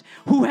Jesus,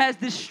 who has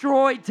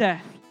destroyed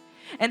death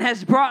and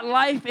has brought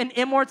life and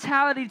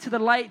immortality to the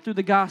light through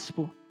the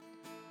gospel.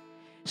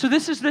 So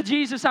this is the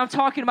Jesus I'm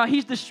talking about.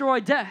 He's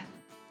destroyed death.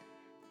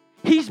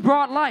 He's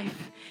brought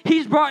life.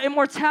 He's brought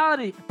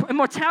immortality.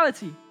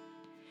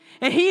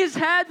 And He has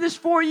had this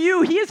for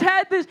you. He has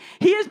had this.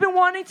 He has been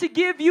wanting to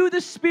give you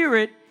the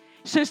Spirit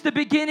since the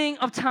beginning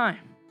of time.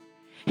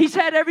 He's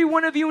had every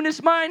one of you in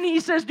His mind. He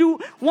says,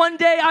 one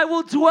day I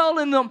will dwell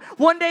in them.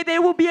 One day they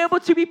will be able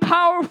to be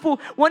powerful.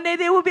 One day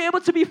they will be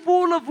able to be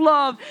full of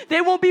love.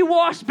 They won't be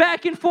washed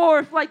back and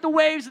forth like the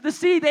waves of the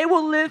sea. They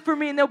will live for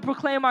me and they'll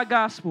proclaim my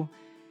gospel.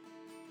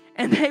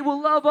 And they will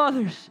love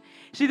others.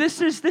 See,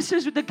 this is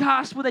the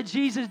gospel that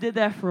Jesus did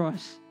that for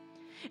us.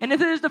 And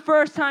if it is the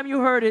first time you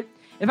heard it,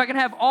 if I can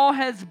have all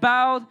heads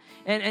bowed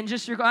and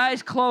just your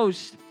eyes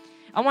closed,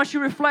 I want you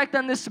to reflect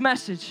on this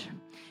message.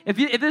 If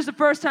this is the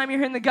first time you're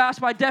hearing the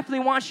gospel, I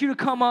definitely want you to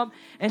come up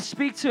and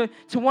speak to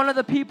one of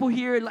the people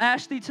here,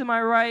 Ashley to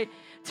my right,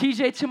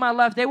 TJ to my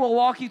left, they will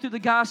walk you through the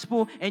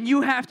gospel, and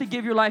you have to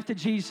give your life to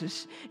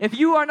Jesus. If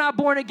you are not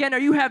born again or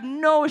you have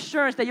no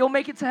assurance that you'll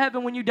make it to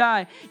heaven when you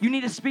die, you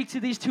need to speak to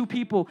these two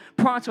people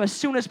pronto, as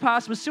soon as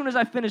possible, as soon as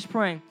I finish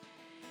praying.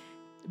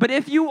 But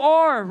if you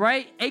are,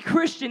 right, a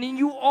Christian and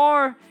you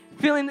are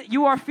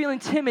feeling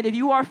timid, if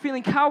you are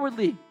feeling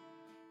cowardly,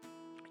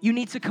 you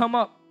need to come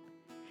up.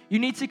 You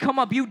need to come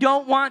up. You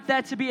don't want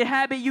that to be a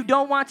habit. You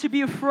don't want to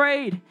be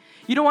afraid.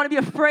 You don't want to be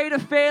afraid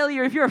of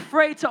failure. If you're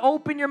afraid to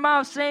open your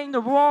mouth saying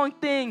the wrong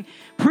thing,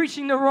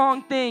 preaching the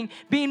wrong thing,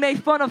 being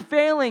made fun of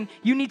failing,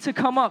 you need to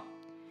come up.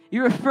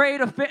 You're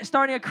afraid of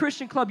starting a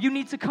Christian club, you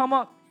need to come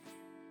up.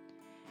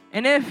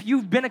 And if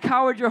you've been a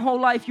coward your whole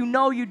life, you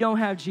know you don't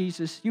have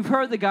Jesus. You've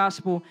heard the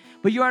gospel,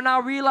 but you are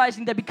now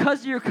realizing that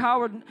because of your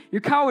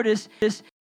cowardice,